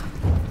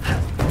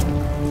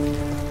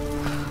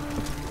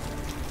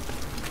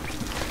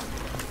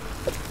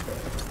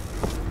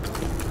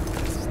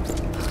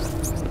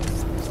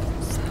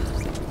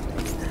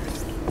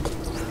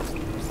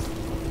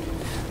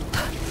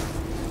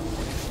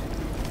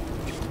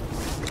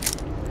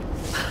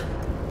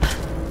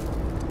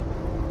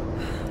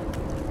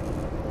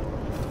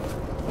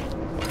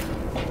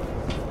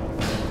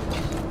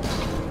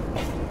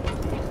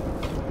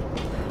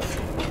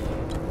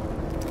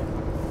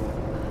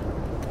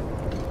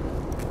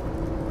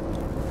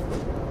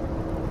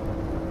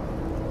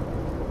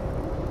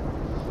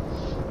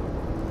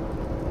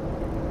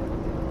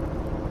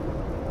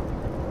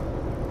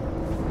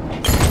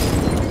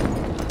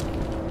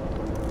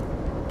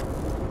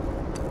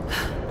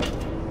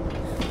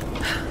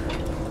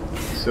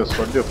 ser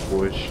só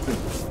depois.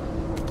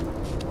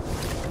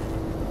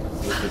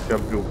 Vou ter que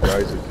abrir o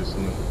gás aqui, se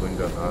não estou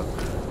enganado.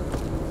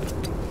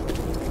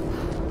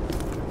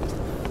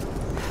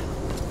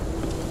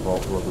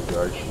 Válvula do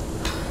gás.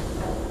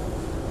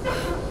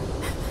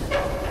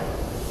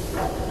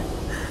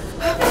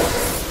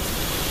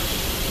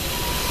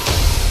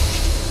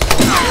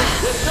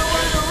 There's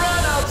nowhere to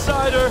run,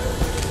 outsider!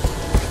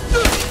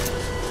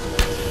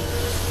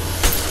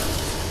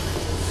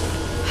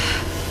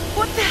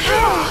 What the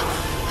hell?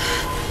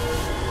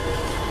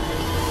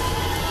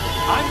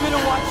 I'm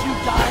gonna watch you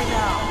die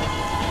now!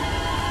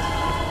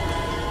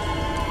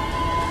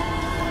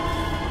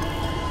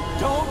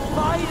 Don't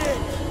fight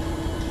it!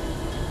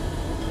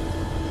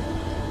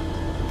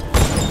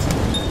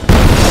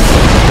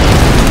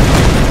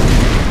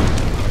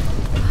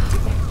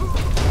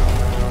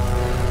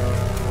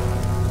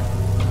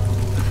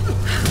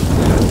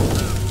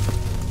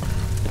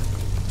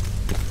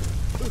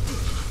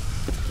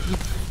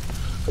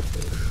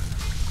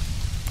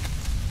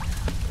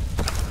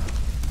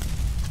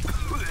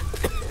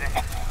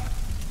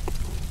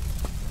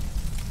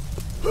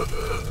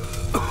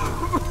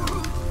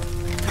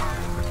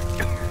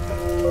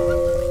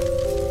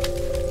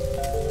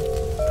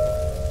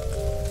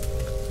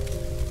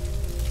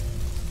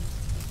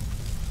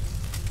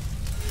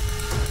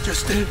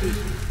 Just end it.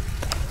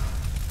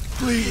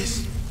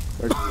 Please.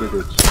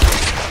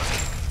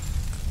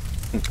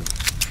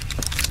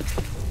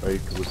 Aí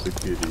que você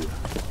queria.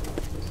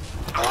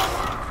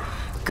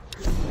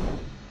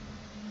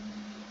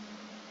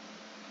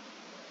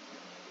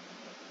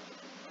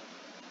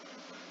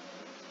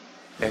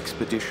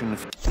 Expedition.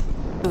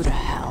 Go to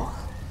hell.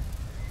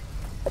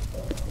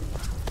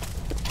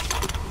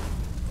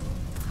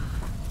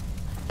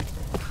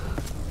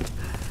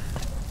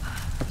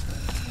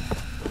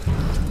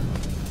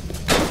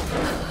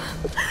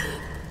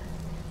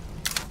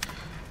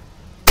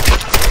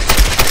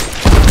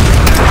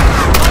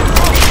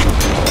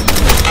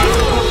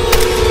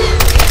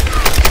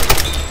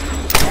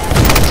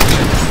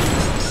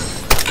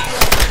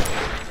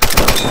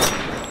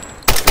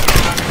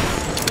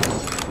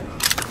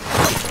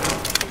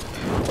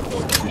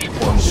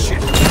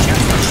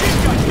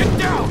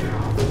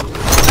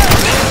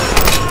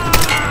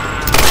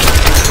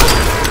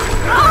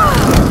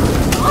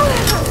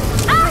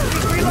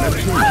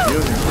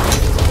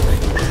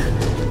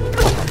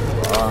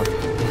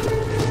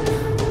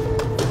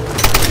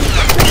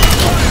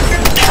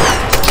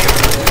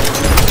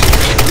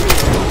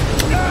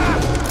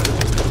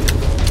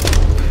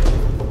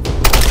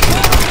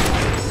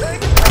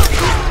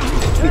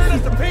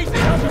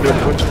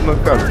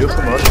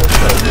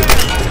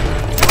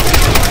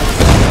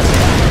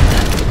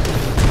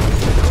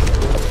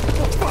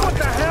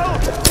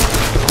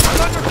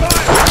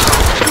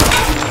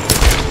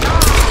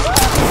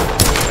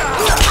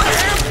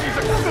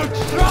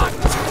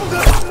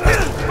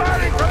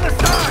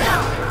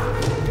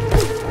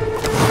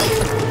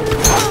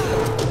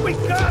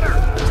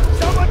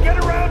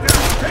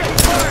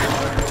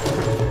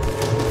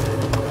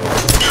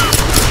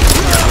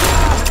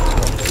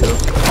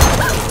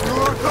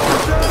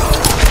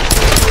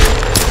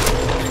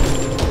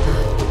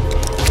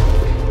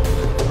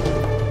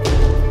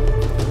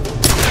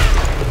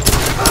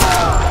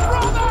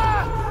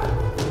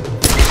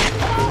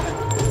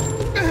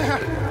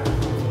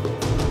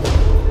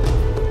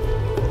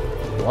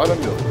 Bora,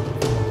 meu.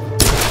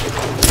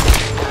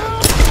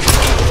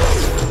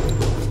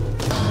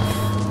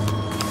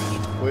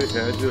 Foi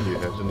Red ali,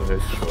 Red no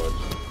headshot.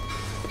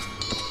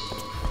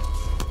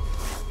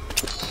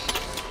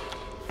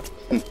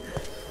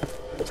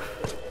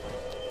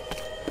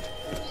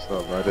 Essa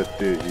vara é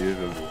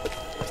terrível, meu.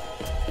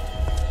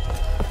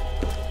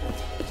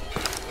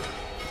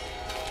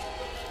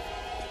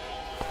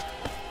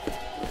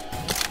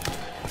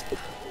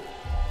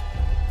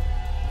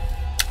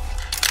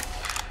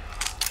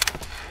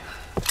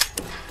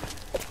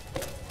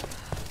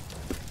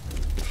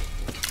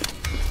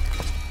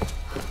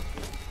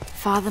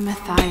 Father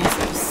Matthias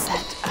will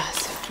set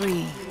us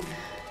free.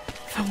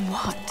 From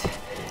what?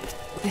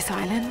 This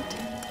island?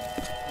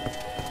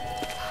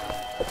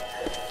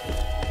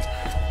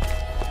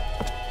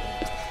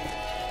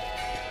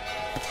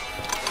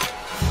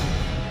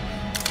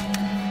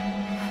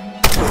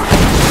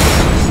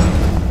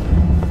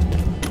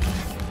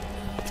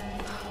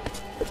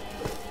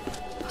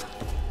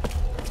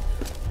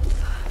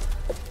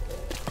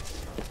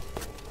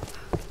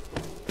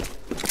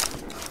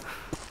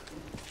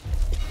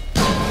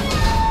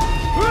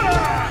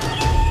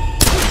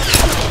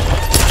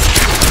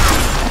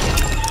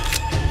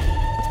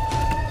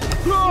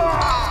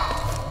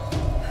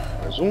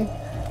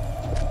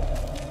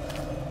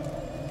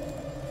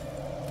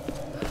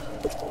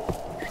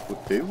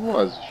 Escutei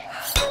vozes.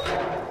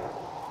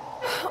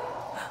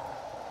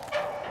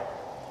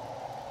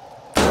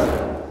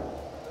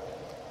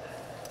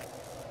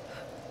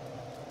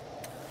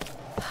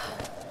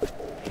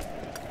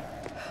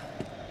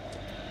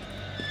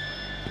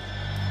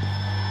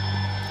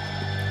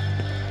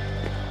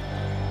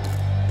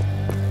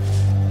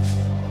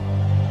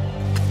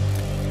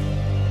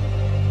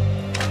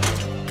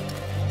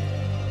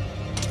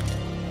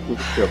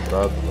 tudo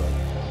quebrado, velho.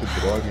 Que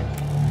droga, hein?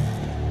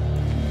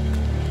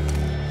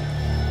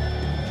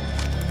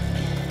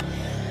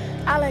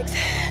 Alex,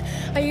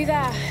 are you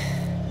there?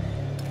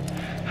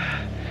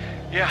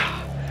 Yeah.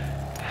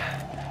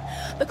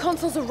 The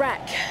console's a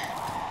wreck.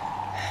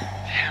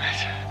 Damn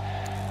it.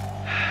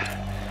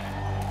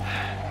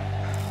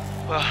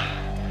 Well,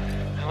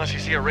 unless you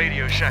see a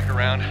Radio Shack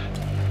around,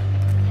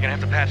 you're gonna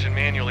have to patch it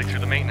manually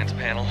through the maintenance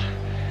panel.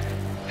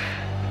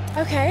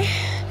 Okay,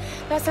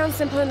 that sounds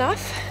simple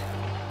enough.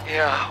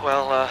 Yeah,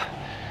 well,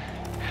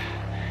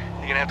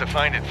 you're gonna have to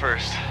find it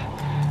first.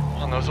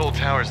 On those old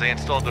towers, they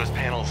installed those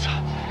panels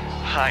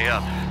high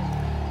up.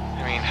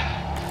 I mean,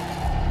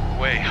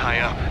 way high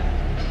up.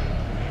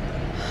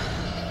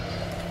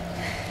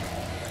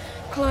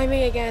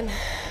 Climbing again.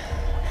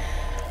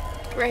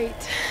 Great.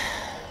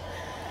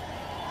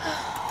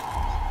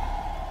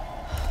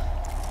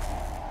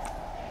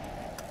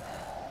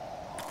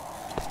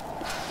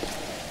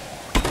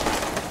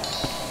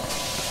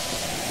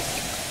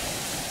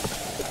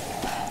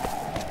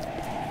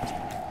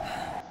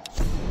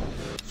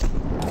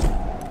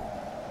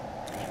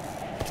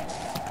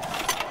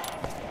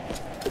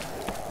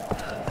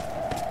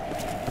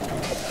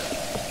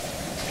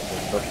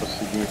 Dá pra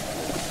seguir.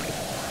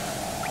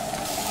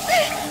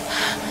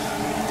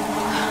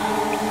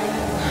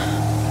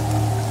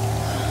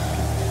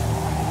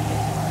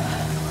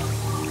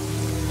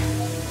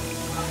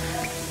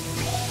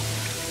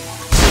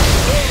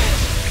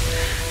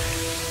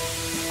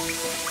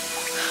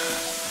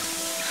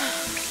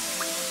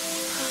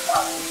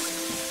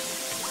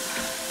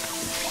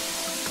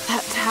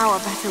 That tower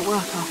better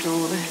work after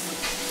all this.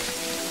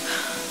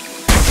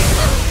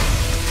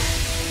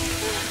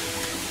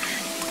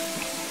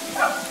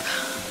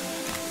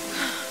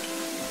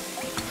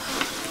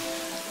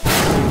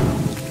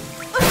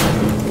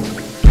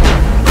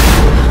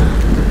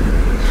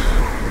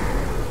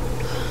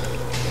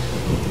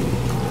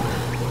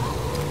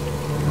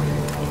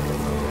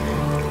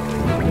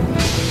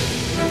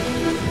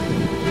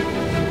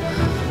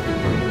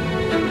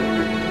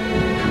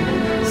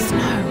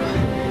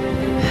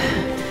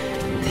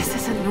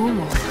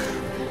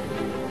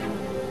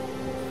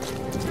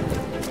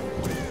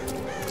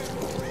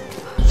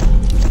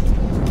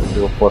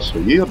 Eu posso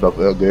ir,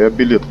 eu ganhei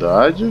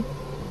habilidade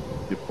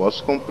e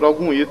posso comprar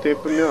algum item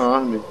para minha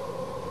arma.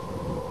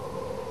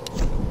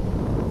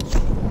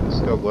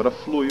 Parece que agora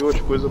fluiu as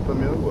coisas para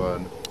mim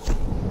agora.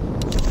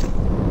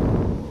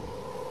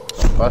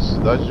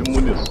 Capacidade de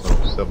munição,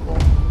 isso é bom.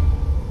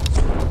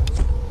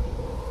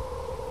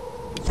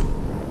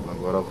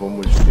 Agora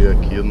vamos ver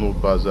aqui no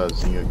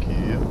bazarzinho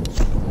aqui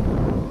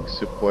o que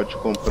se pode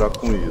comprar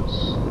com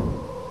isso.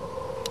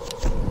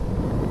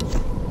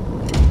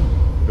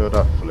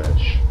 Melhorar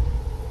flash.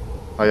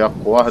 Aí a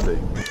corda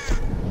aí.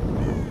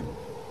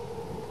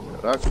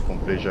 Será que eu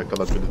comprei já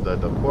aquela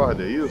habilidade da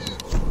corda? É isso?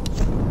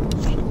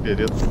 Acho que o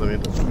pereta também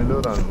tá pra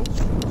melhorar, não?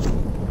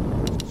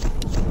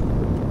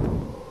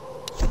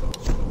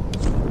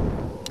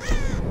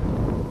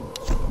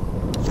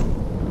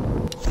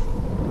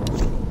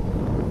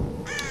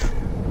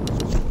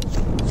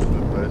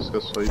 Parece que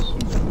é só isso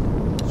mesmo.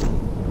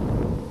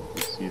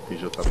 Esse item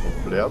já tá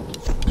completo.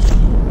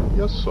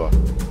 E é só.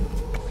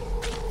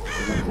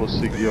 Vamos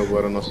seguir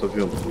agora a nossa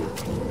aventura.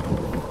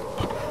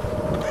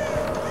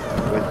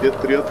 Vai ter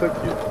treta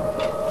aqui.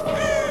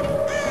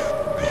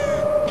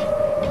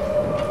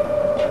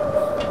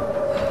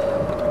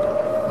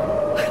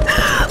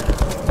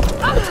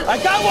 I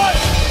got one!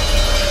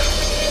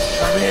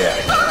 Come here.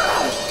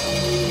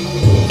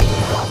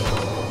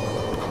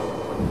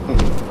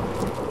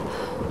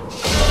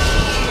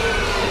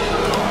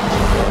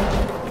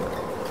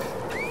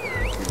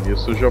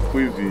 Isso eu já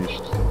fui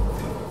visto.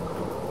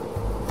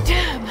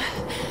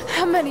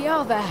 How many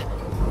are there?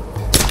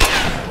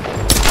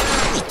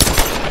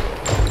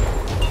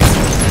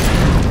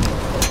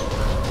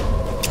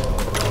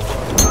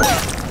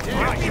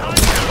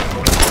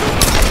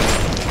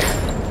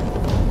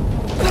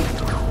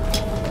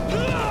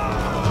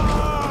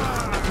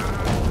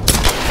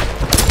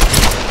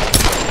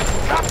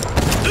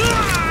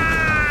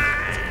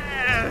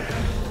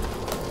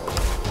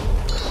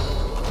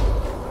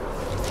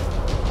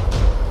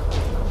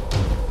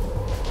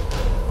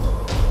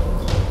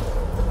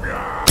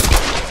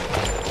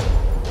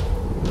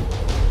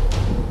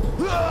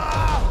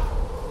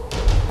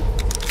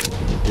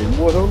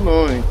 Morreu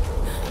não, hein?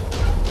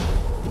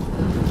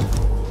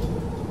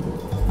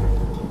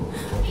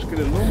 Acho que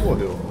ele não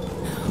morreu.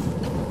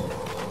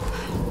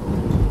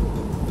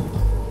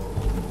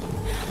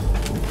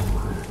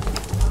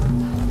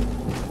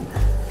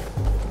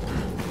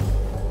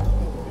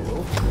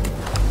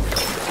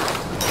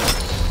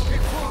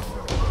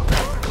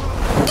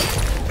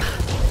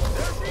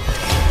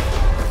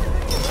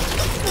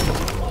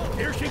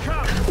 Here she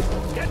comes.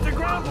 Get to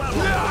ground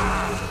level.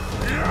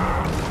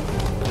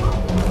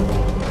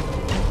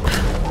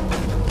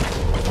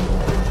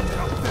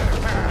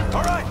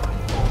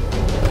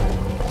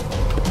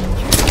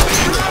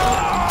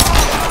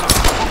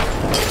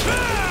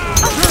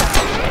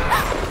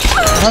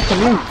 Caraca,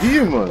 nem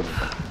vi, mano.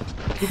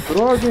 Que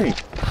droga, hein?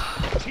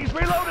 Que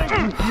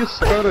esse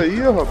cara aí,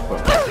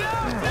 rapaz?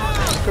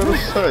 Esse cara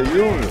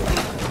saiu, meu.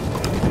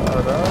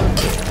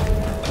 Caralho.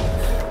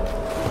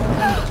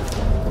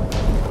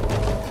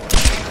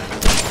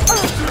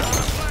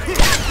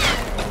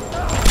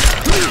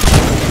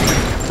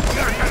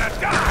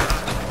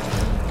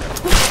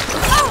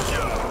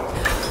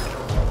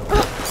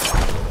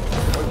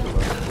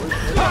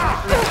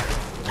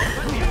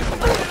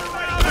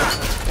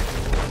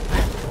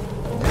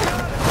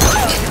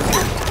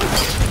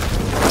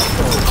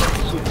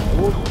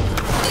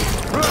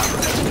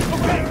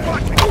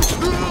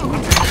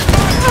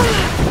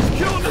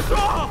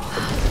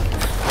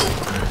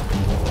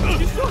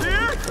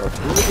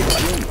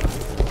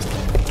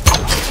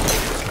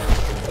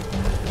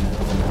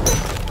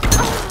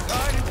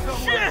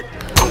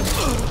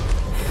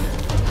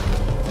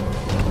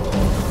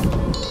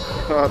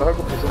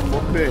 Caraca, fazendo um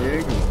bom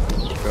perrengue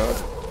esses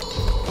caras.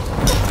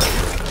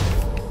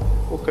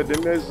 Pô, cadê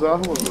minhas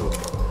armas, meu?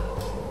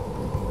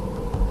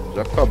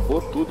 Já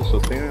acabou tudo, só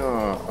tem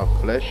a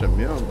flecha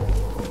mesmo.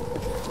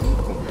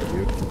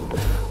 Complica.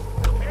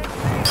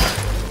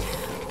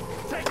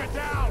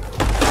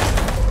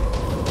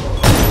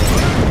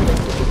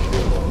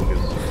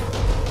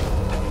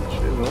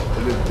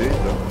 Coletei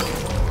já.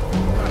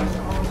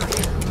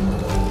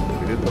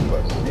 Greta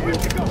vazia.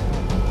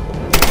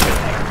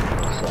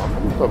 Essa arma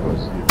não tá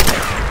vazia.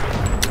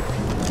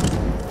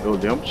 Eu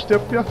lembro de ter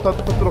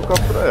apertado pra trocar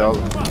pra ela.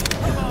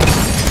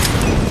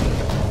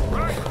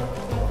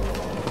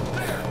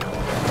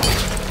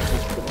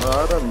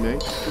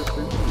 Claramente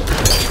esqueci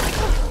disso.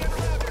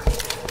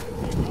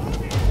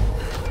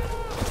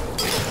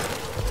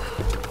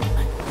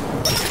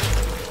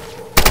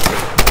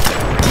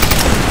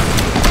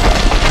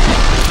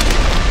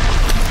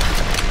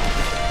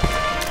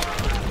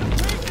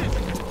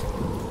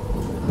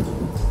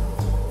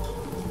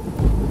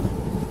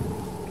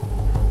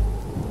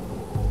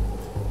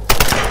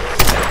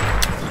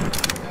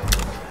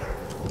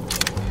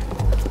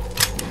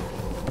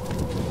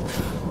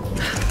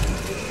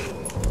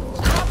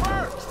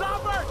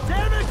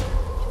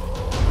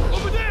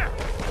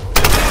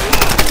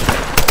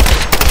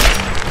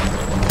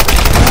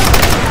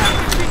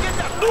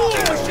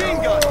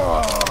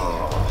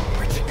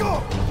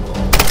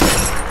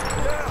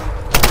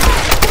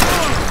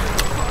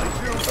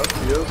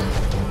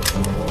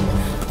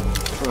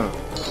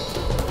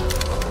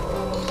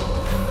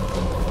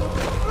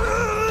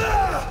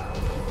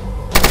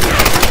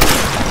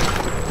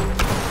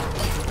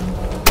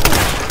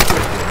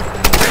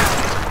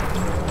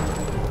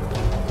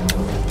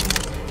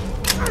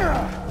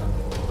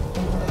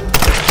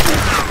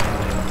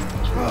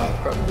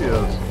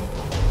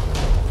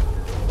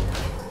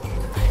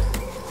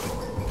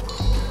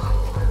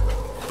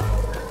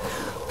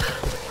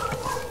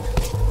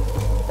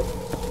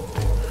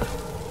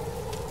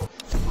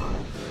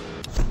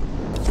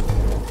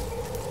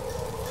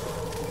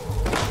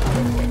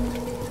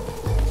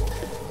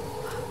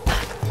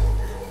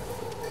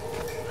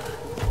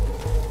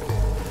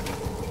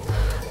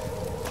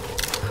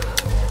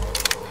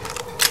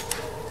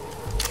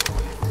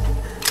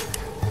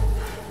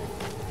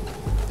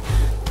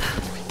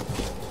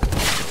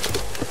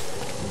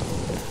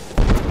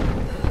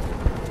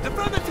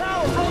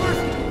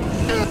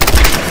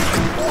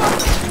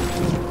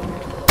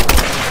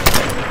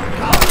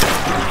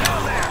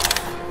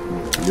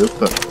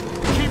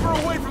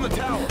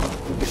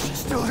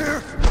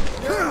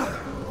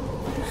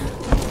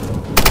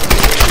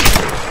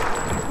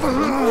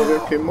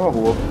 Queima a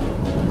roupa.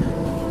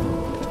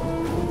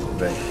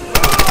 Bem.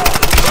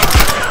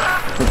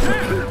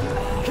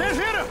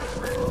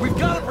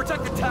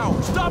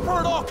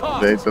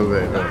 Bem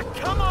também, né?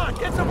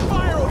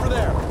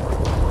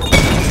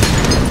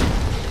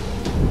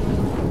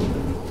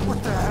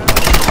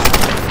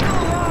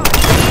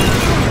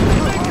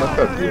 Na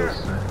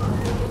cabeça.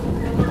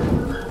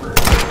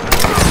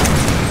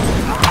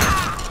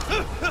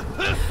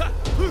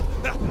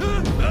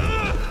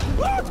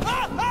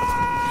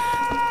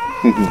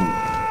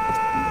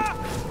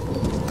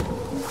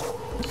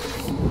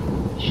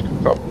 Acho que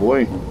acabou,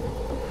 hein?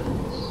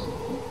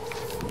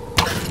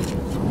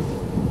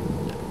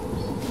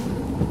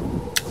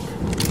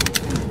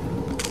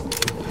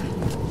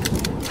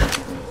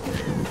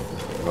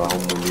 Agarrar um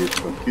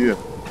munição aqui.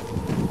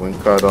 Vou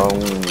encarar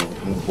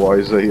um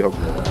boss aí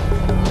agora.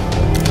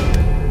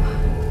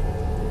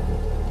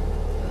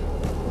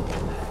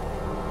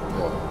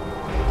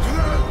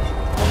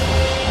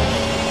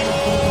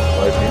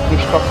 Vai vir com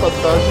os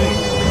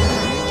capatazes.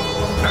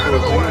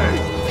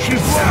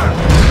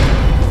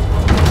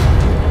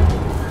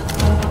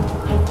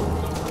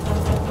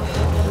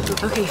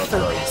 Okay,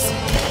 focus.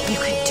 You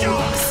can do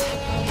this.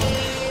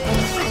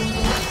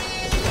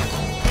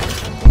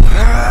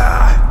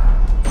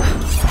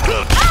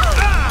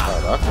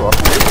 Caraca, ó.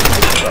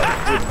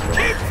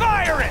 Keep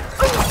firing!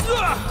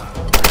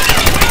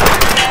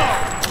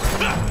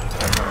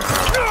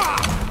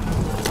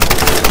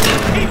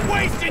 Keep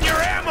wasting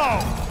your ammo!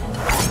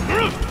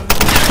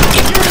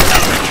 You're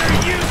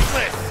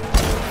useless!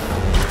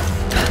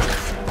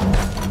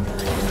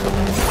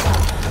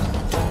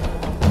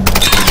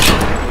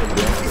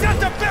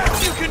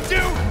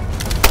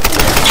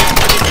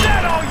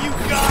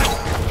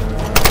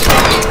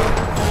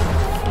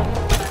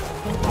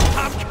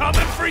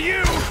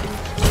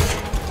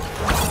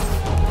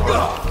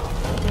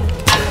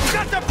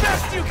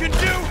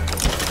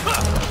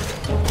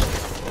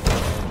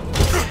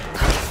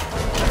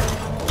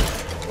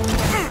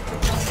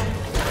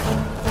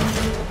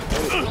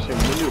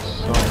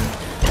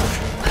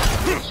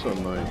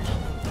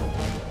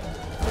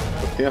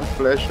 Só tem a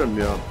flecha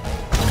mesmo.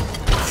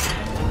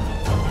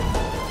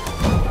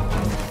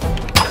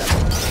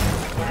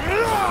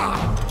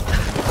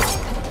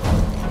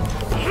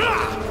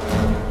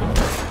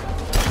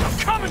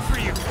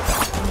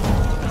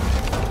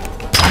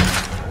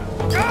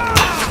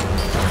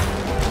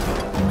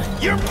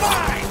 You're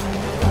mine!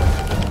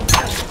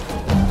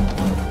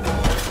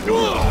 You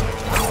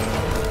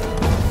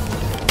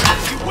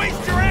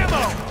waste your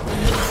ammo!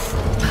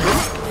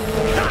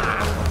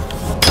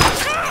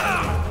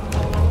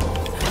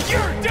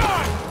 You're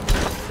done!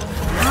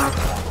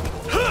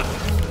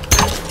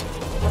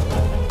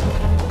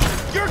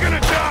 You're gonna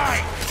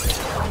die!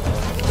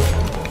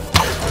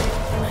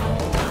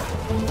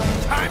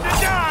 Time to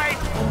die!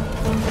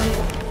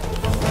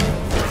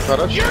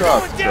 Cara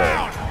chato,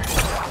 cara.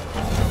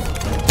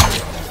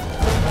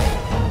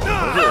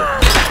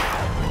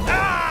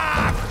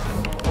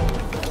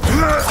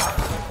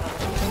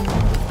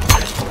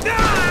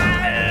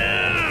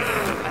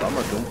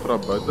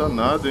 Trabalho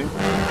danado, hein?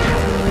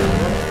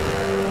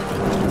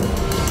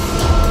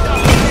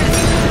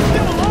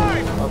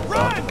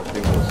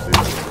 Tem você.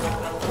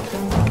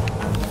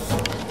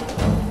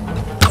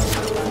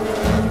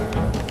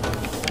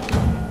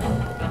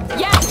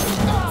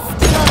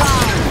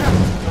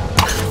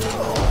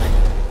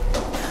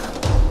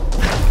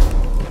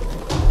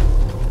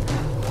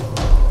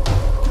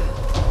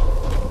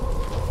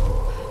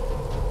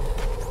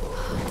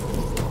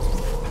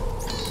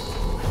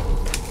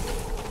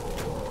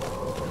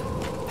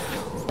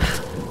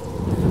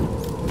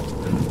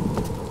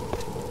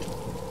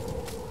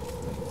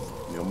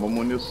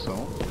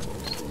 Munição.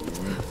 Sim.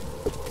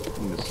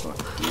 Munição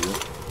aqui.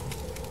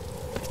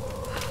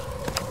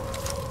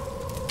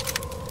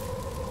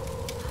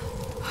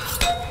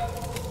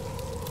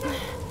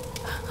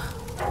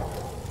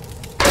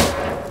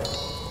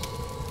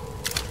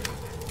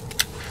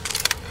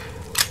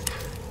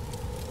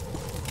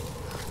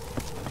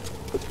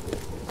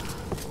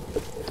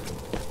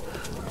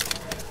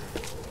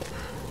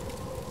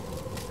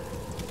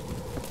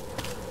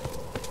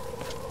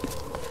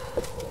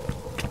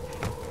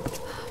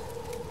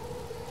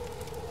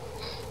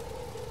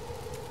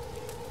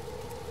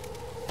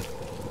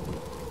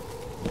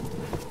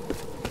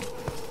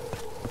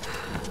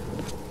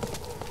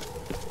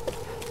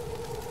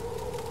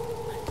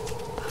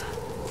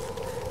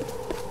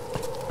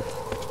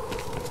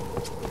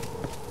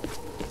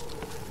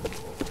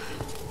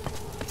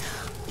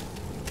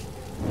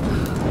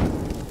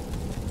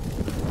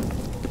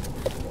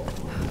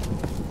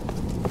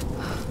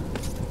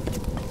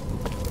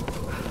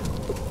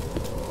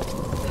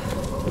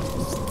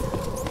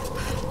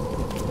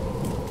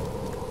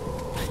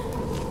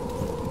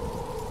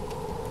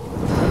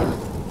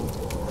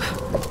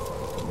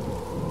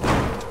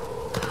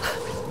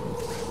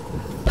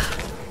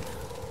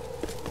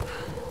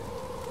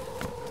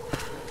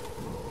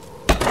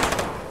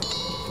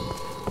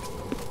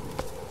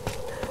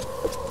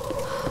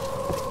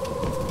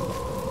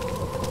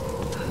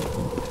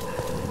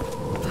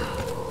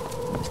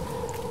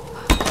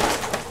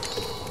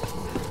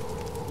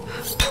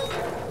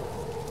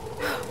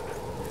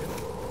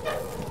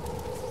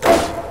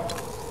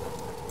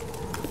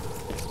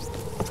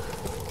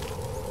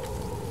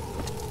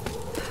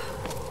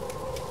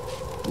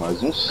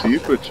 Mais um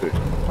secret,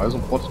 mais um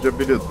ponto de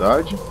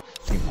habilidade.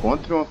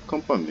 Encontre um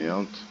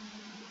acampamento.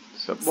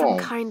 Isso é bom. Some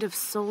kind of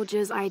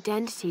soldier's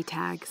identity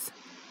tags.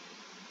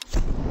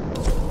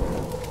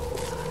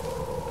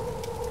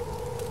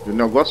 E um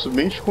negócio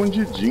bem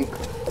escondidinho,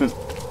 cara.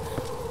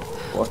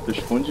 Porta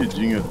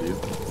escondidinha ali.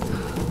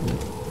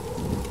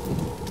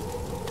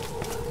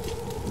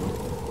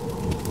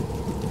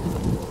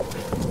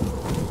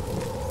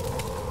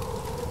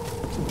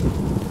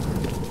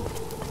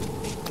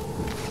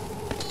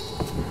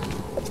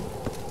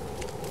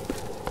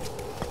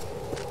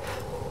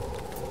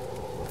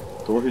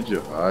 Torre de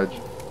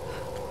rádio.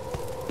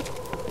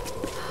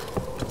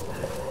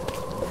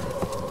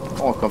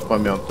 Olha um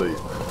acampamento aí.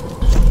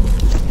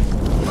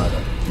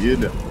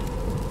 Maravilha.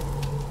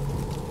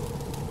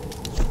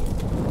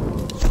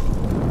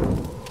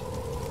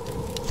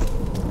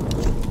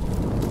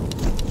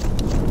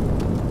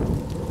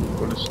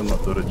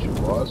 Colecionadora de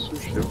ossos,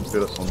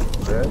 recuperação do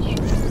flash. Deixa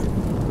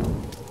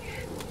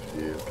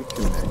eu ver, o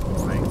que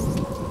vem?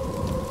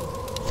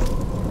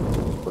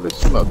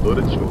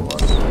 Colecionadora de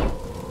ossos.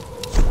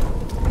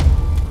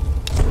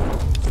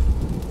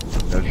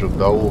 Me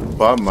ajudar a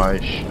upar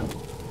mais.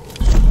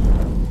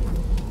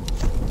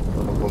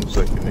 Então vamos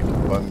aqui no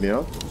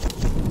equipamento.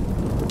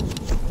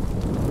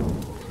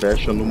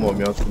 Flecha no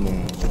momento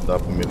não dá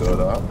pra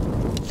melhorar.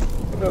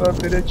 Melhorar a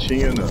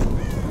peretinha, né?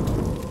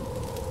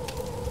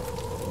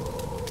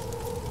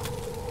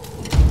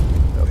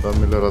 Dá uma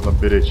melhorada na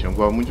peretinha. Eu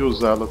gosto muito de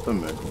usar ela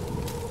também.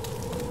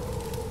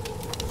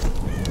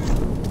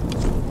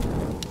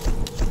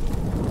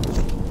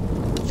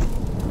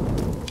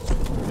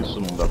 Isso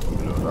não dá pra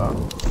melhorar.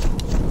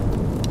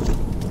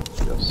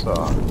 E essa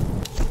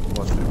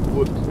um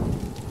atributo.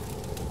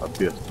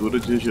 Abertura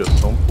de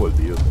ejeção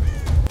polida.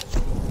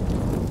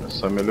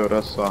 começar a melhorar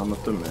essa arma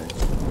também.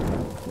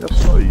 E é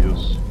só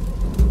isso.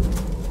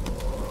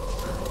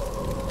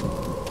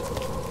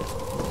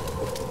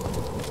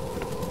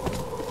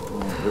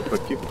 Vamos ver pra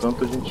que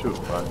canto a gente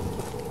vai.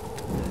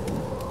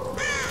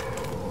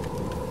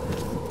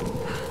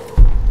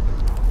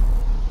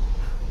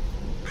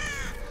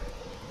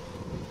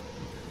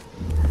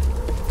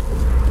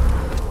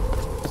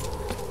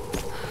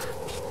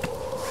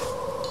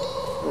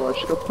 Eu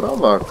acho que é pra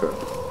lá,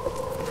 cara.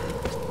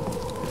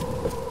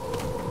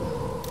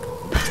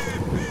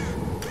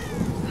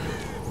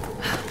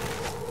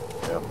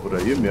 Por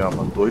aí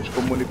mesmo, a torre de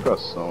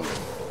comunicação, né?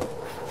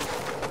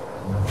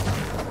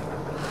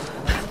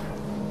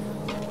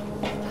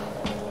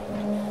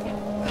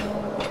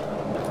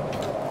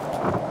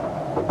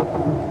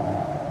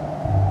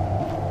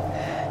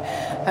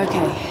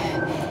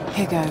 Okay,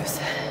 here goes.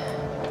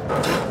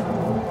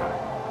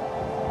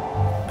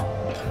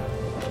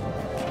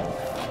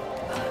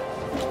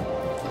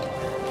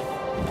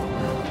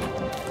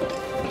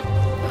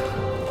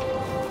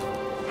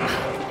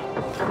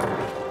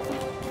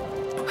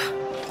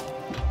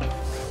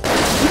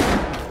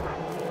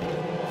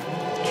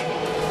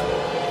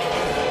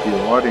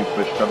 Orem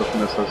para a escada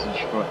começar a se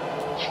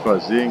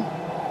desfazer, hein?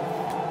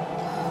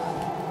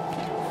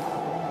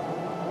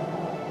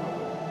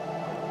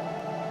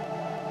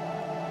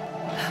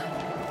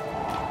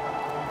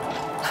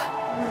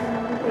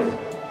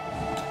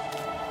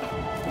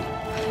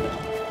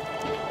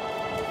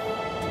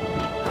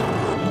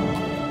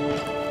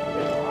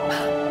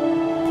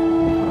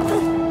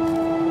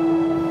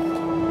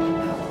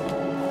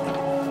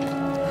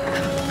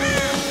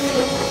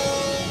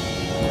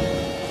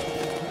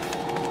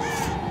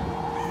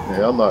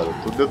 É, Lara,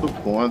 tudo é do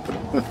contra.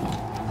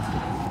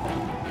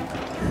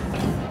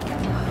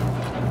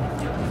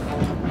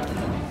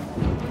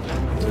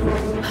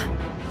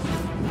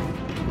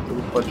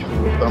 Tudo pode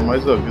dificultar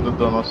mais a vida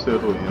da nossa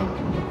heroína.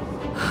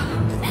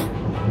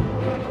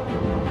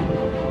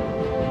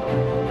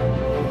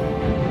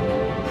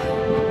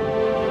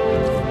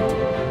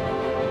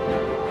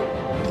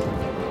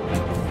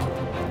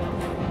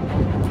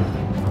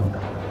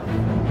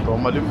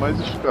 Toma ali mais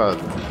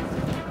escada.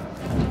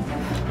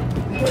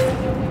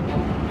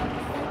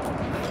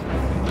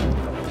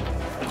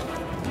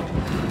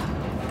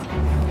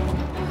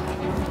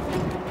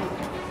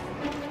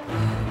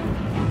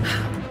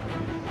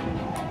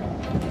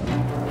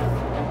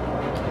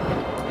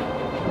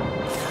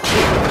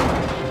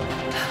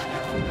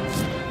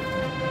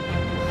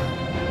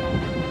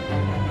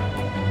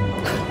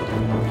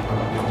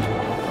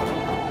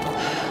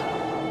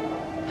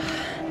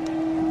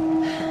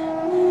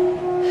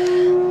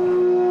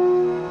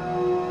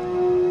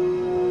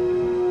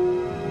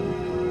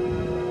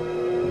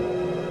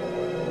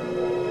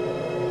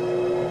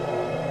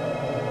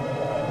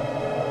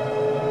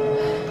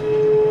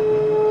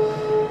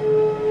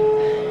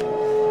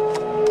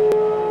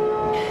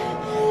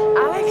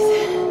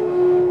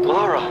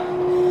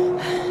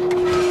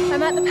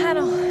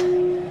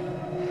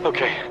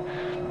 Okay.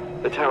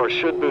 The tower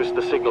should boost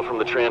the signal from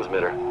the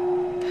transmitter.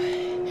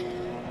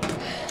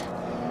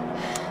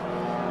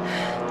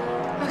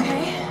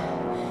 Okay.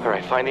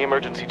 Alright, find the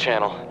emergency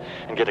channel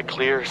and get a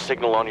clear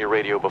signal on your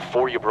radio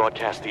before you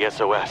broadcast the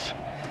SOS.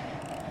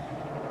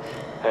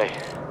 Hey,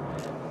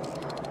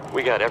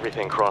 we got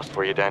everything crossed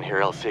for you down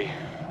here, LC.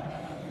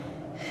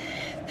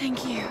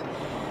 Thank you.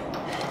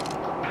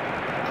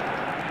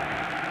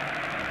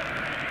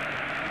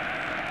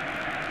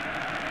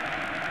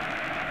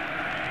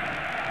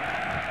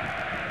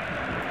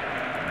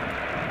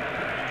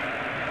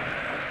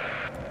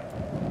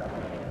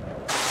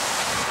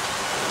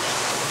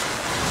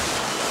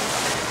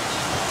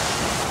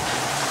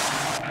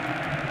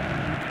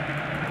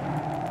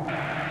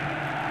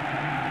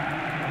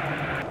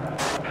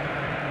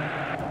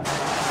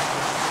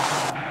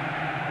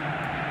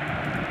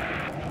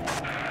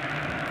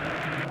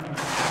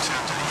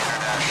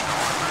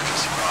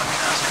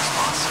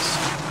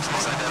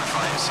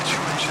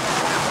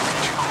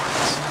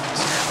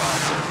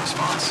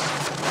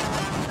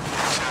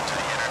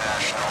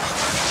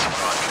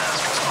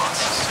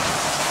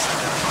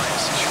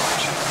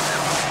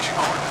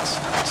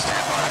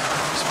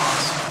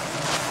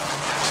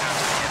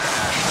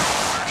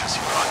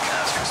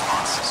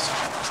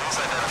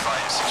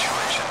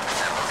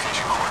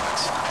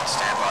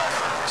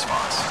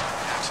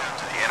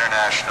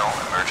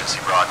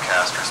 Emergency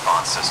broadcast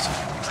response system.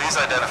 Please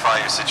identify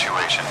your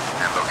situation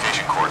and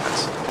location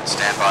coordinates.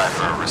 Stand by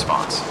for a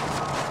response.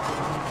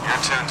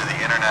 You're tuned to the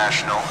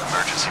International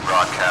Emergency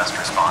Broadcast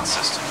Response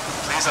System.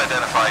 Please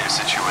identify your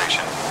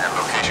situation and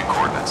location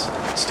coordinates.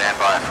 Stand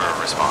by for a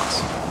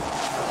response.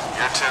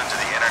 You're tuned to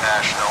the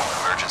International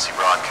Emergency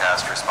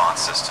Broadcast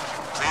Response System.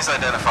 Please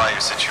identify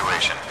your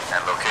situation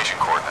and location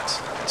coordinates.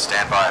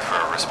 Stand by for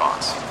a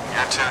response.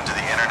 You're tuned to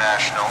the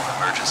International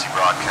Emergency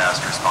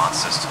Broadcast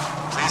Response System.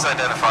 Please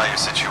identify your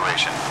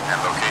situation and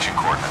location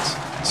coordinates.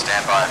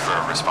 Stand by for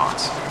a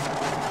response.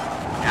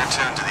 You're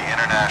tuned to the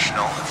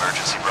International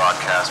Emergency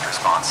Broadcast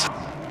Response System.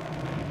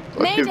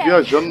 Aqui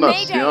viajando na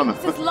cena.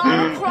 This is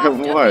Lara Croft of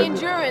the Mole.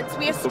 Endurance.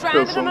 We are Tô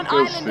stranded on pensando an que eu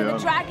island in the sei.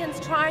 Dragon's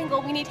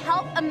Triangle. We need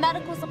help and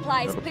medical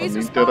supplies. Era pra Please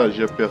mim respond.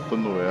 interagir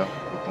apertando o E,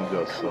 botão de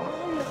ação.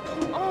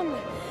 Come on.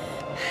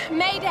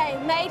 Mayday,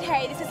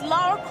 Mayday. This is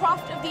Lara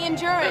Croft of the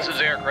Endurance. This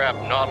is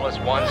aircraft Nautilus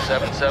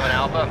 177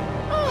 Alpha.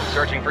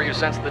 Searching for you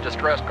since the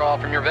distress call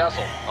from your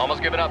vessel.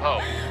 Almost given up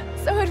hope.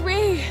 So had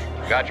we.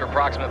 Got your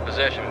approximate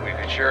position. We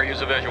could sure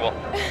use a visual.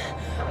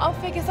 I'll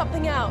figure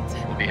something out.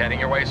 We'll be heading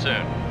your way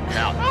soon.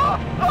 Out.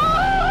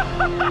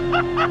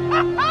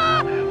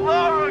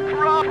 Lara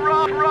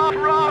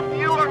Croft,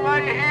 you are my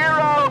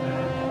hero!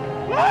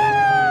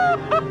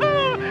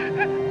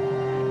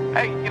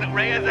 Hey, you know,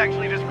 Reyes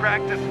actually just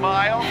cracked a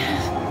smile.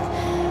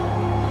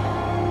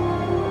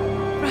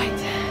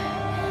 Right.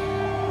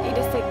 Need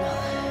a signal.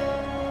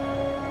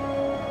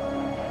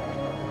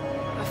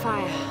 A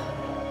fire.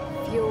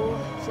 Fuel,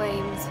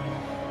 flames.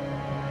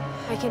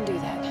 I can do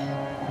that.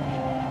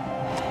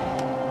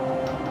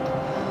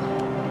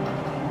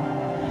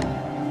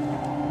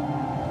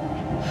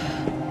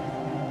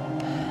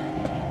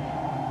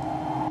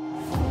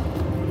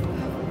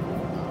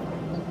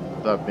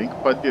 Ainda bem que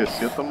pra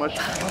descer tá mais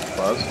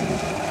fácil.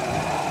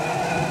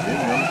 Bem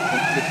menos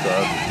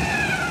complicado.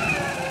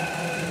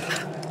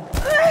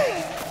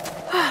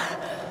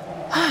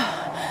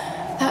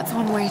 That's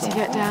one way to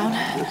get down.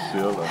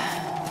 Descer lá.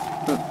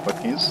 Pra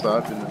quem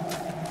sabe, né?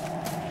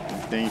 Quem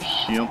tem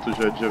instinto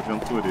já de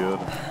aventureiro.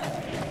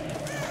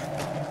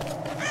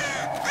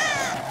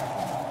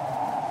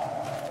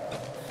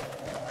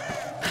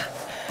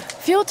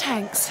 Fuel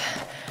tanks.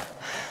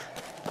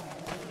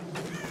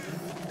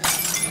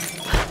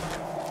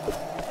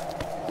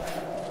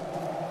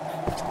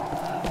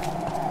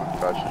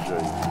 Caixa de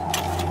aí.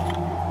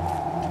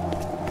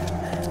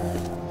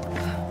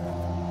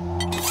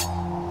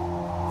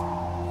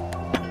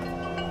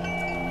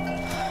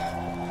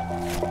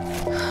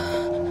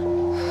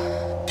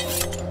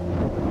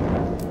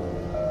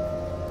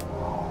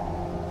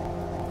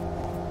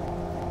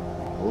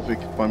 Novo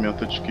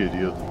equipamento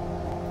adquirido.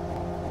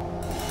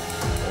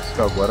 Parece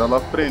que agora ela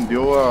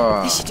aprendeu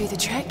a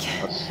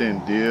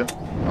acender.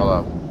 Olha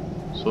lá,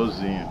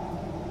 sozinha.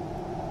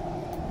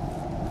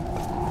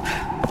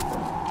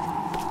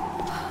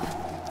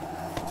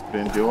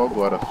 Aprendeu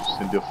agora a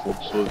acender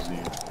fogo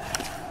sozinho.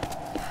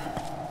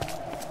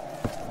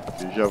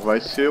 E já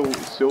vai ser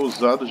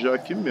usado já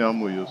aqui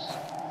mesmo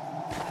isso.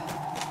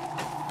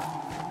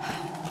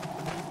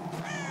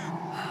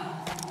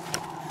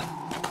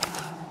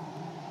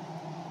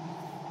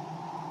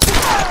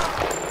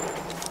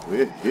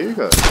 Eu errei,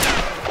 cara.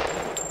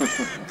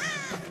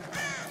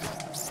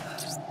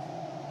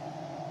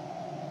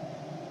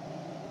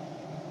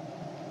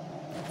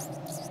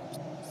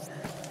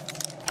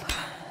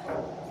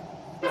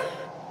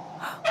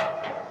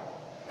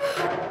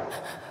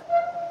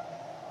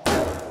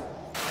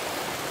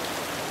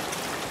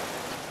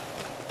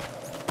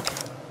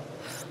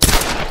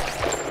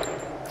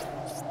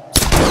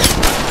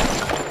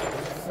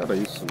 Era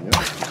isso mesmo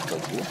que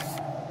fazia?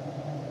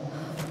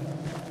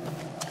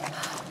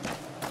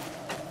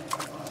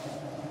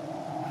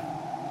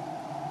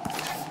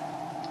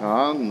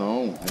 Ah,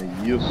 não, é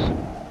isso.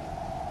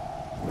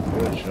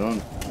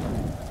 Viajando.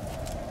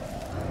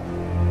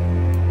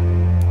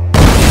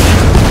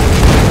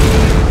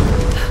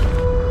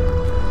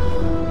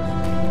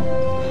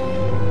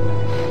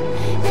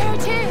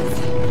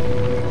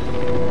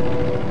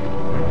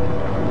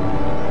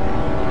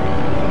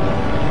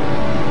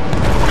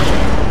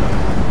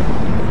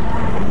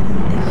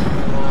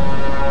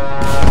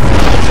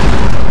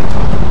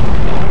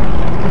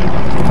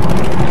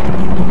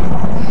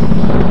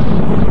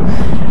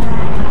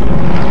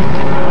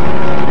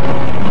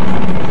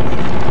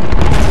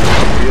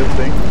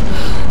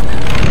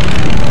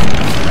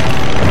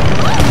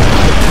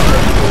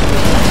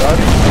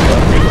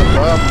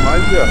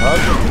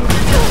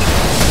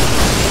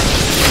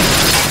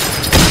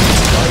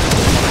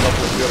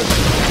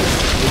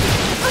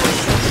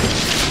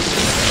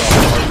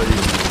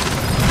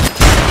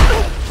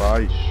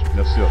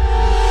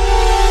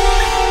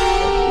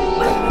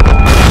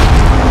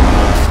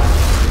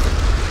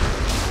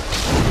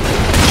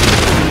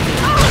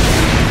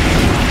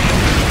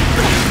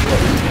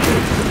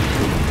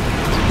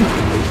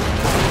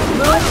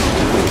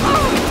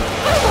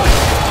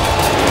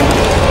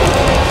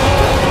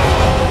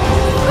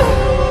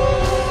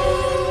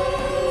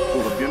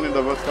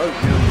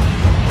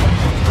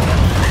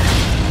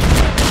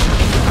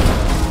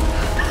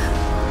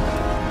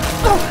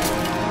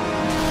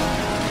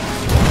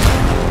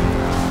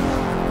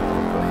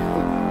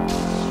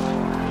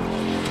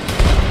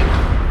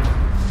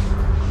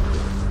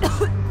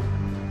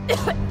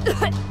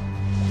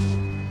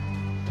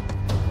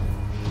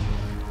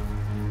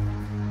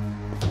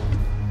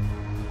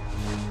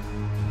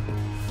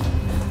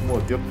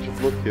 Modelo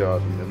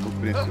desbloqueado, menu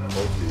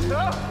principal dele.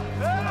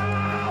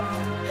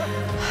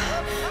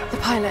 The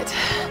pilot.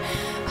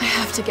 I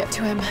have to get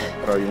to him.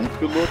 Pra um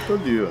piloto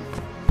ali, ó.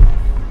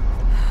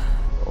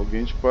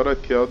 Alguém de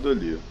paraquedas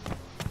ali.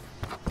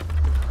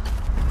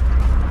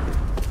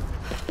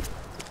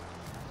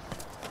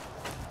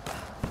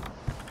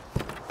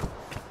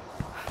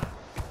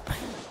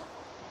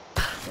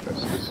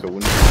 esse é o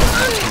único.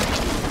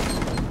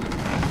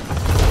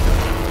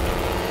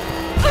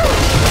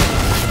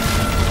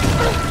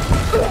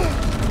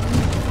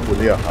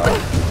 Pulei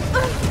errado.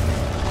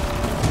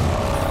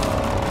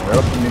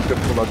 Era pra mim ter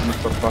pulado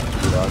nessa parte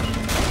de baixo.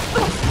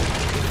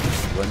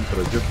 Vai me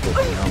trazer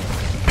problema.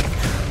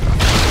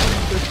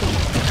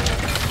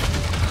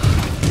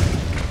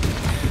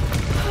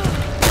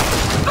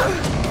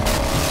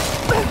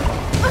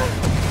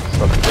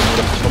 Essa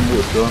câmera fica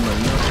mudando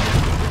aí.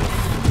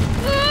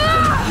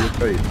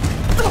 Complica aí.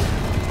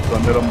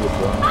 Câmera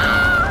mudando.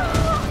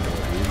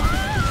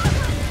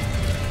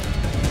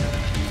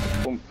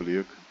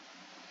 Complica.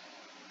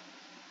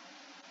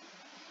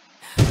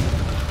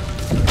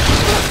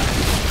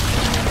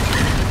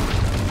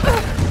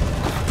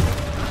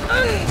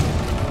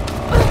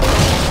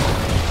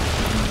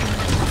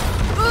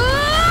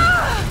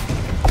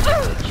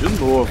 De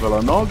novo,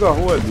 ela não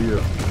agarrou ali,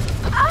 ó.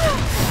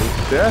 Foi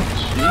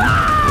certinho, ela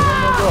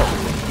não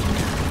agarrou.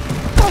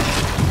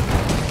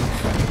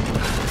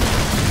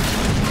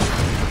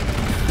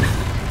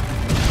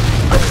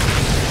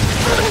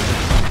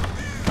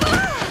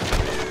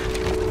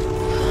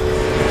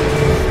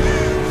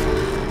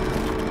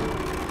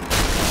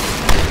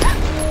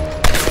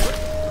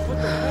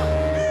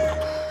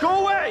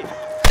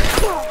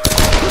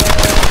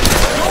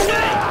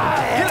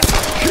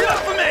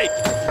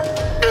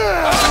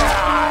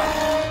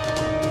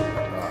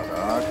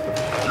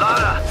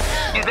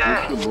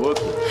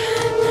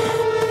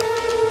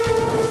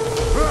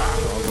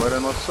 Agora é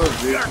nossa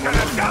vez, mano.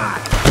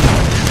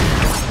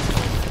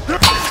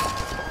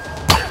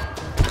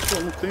 Pô,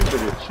 não tem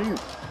bilhetinho?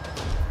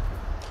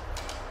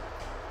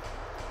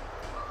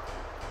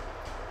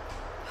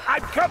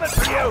 I'm coming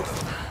for you!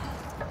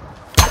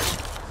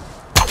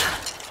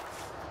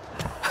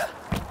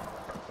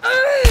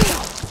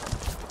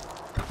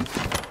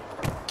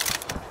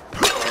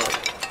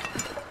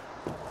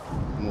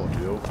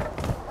 Morreu.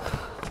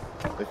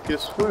 É que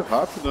esse foi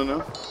rápido,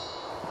 né?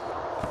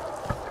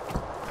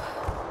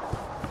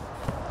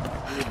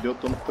 Deu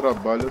tanto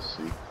trabalho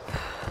assim.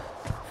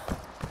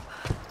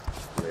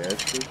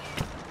 Flechas.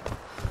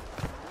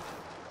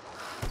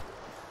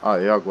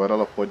 Ah, é, agora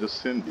ela pode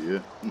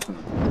acender.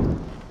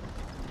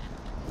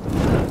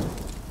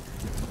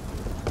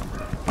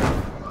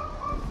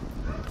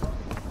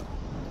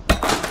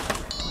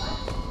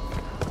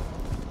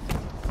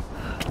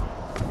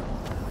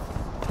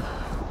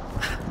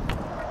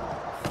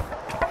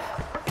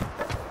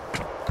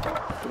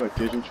 Por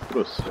aqui a gente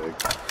prossegue.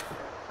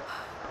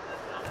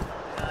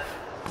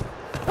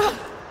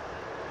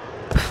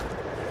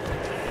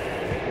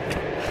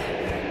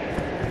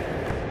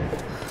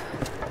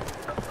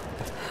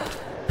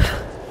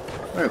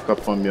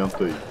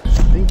 Equipamento aí.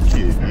 Nem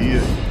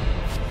queria.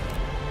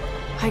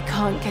 I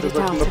can't get it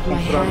out of my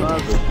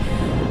head.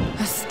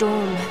 A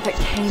storm that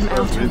came out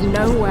of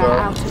nowhere,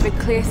 out of a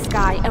clear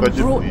sky, and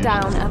brought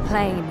down a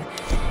plane.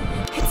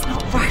 It's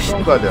not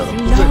rational. Então, galera,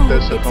 aproveitar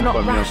esse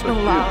acampamento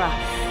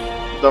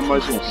aqui, dar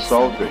mais um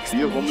salve aqui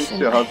e vamos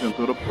encerrar a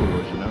aventura por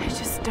hoje, né?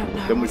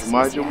 Temos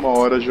mais de 1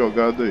 hora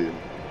jogada aí.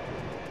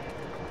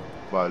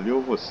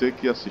 Valeu você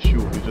que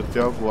assistiu o vídeo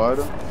até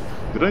agora.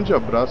 Grande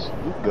abraço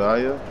do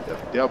Gaia e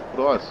até a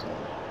próxima.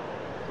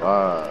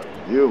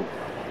 Valeu!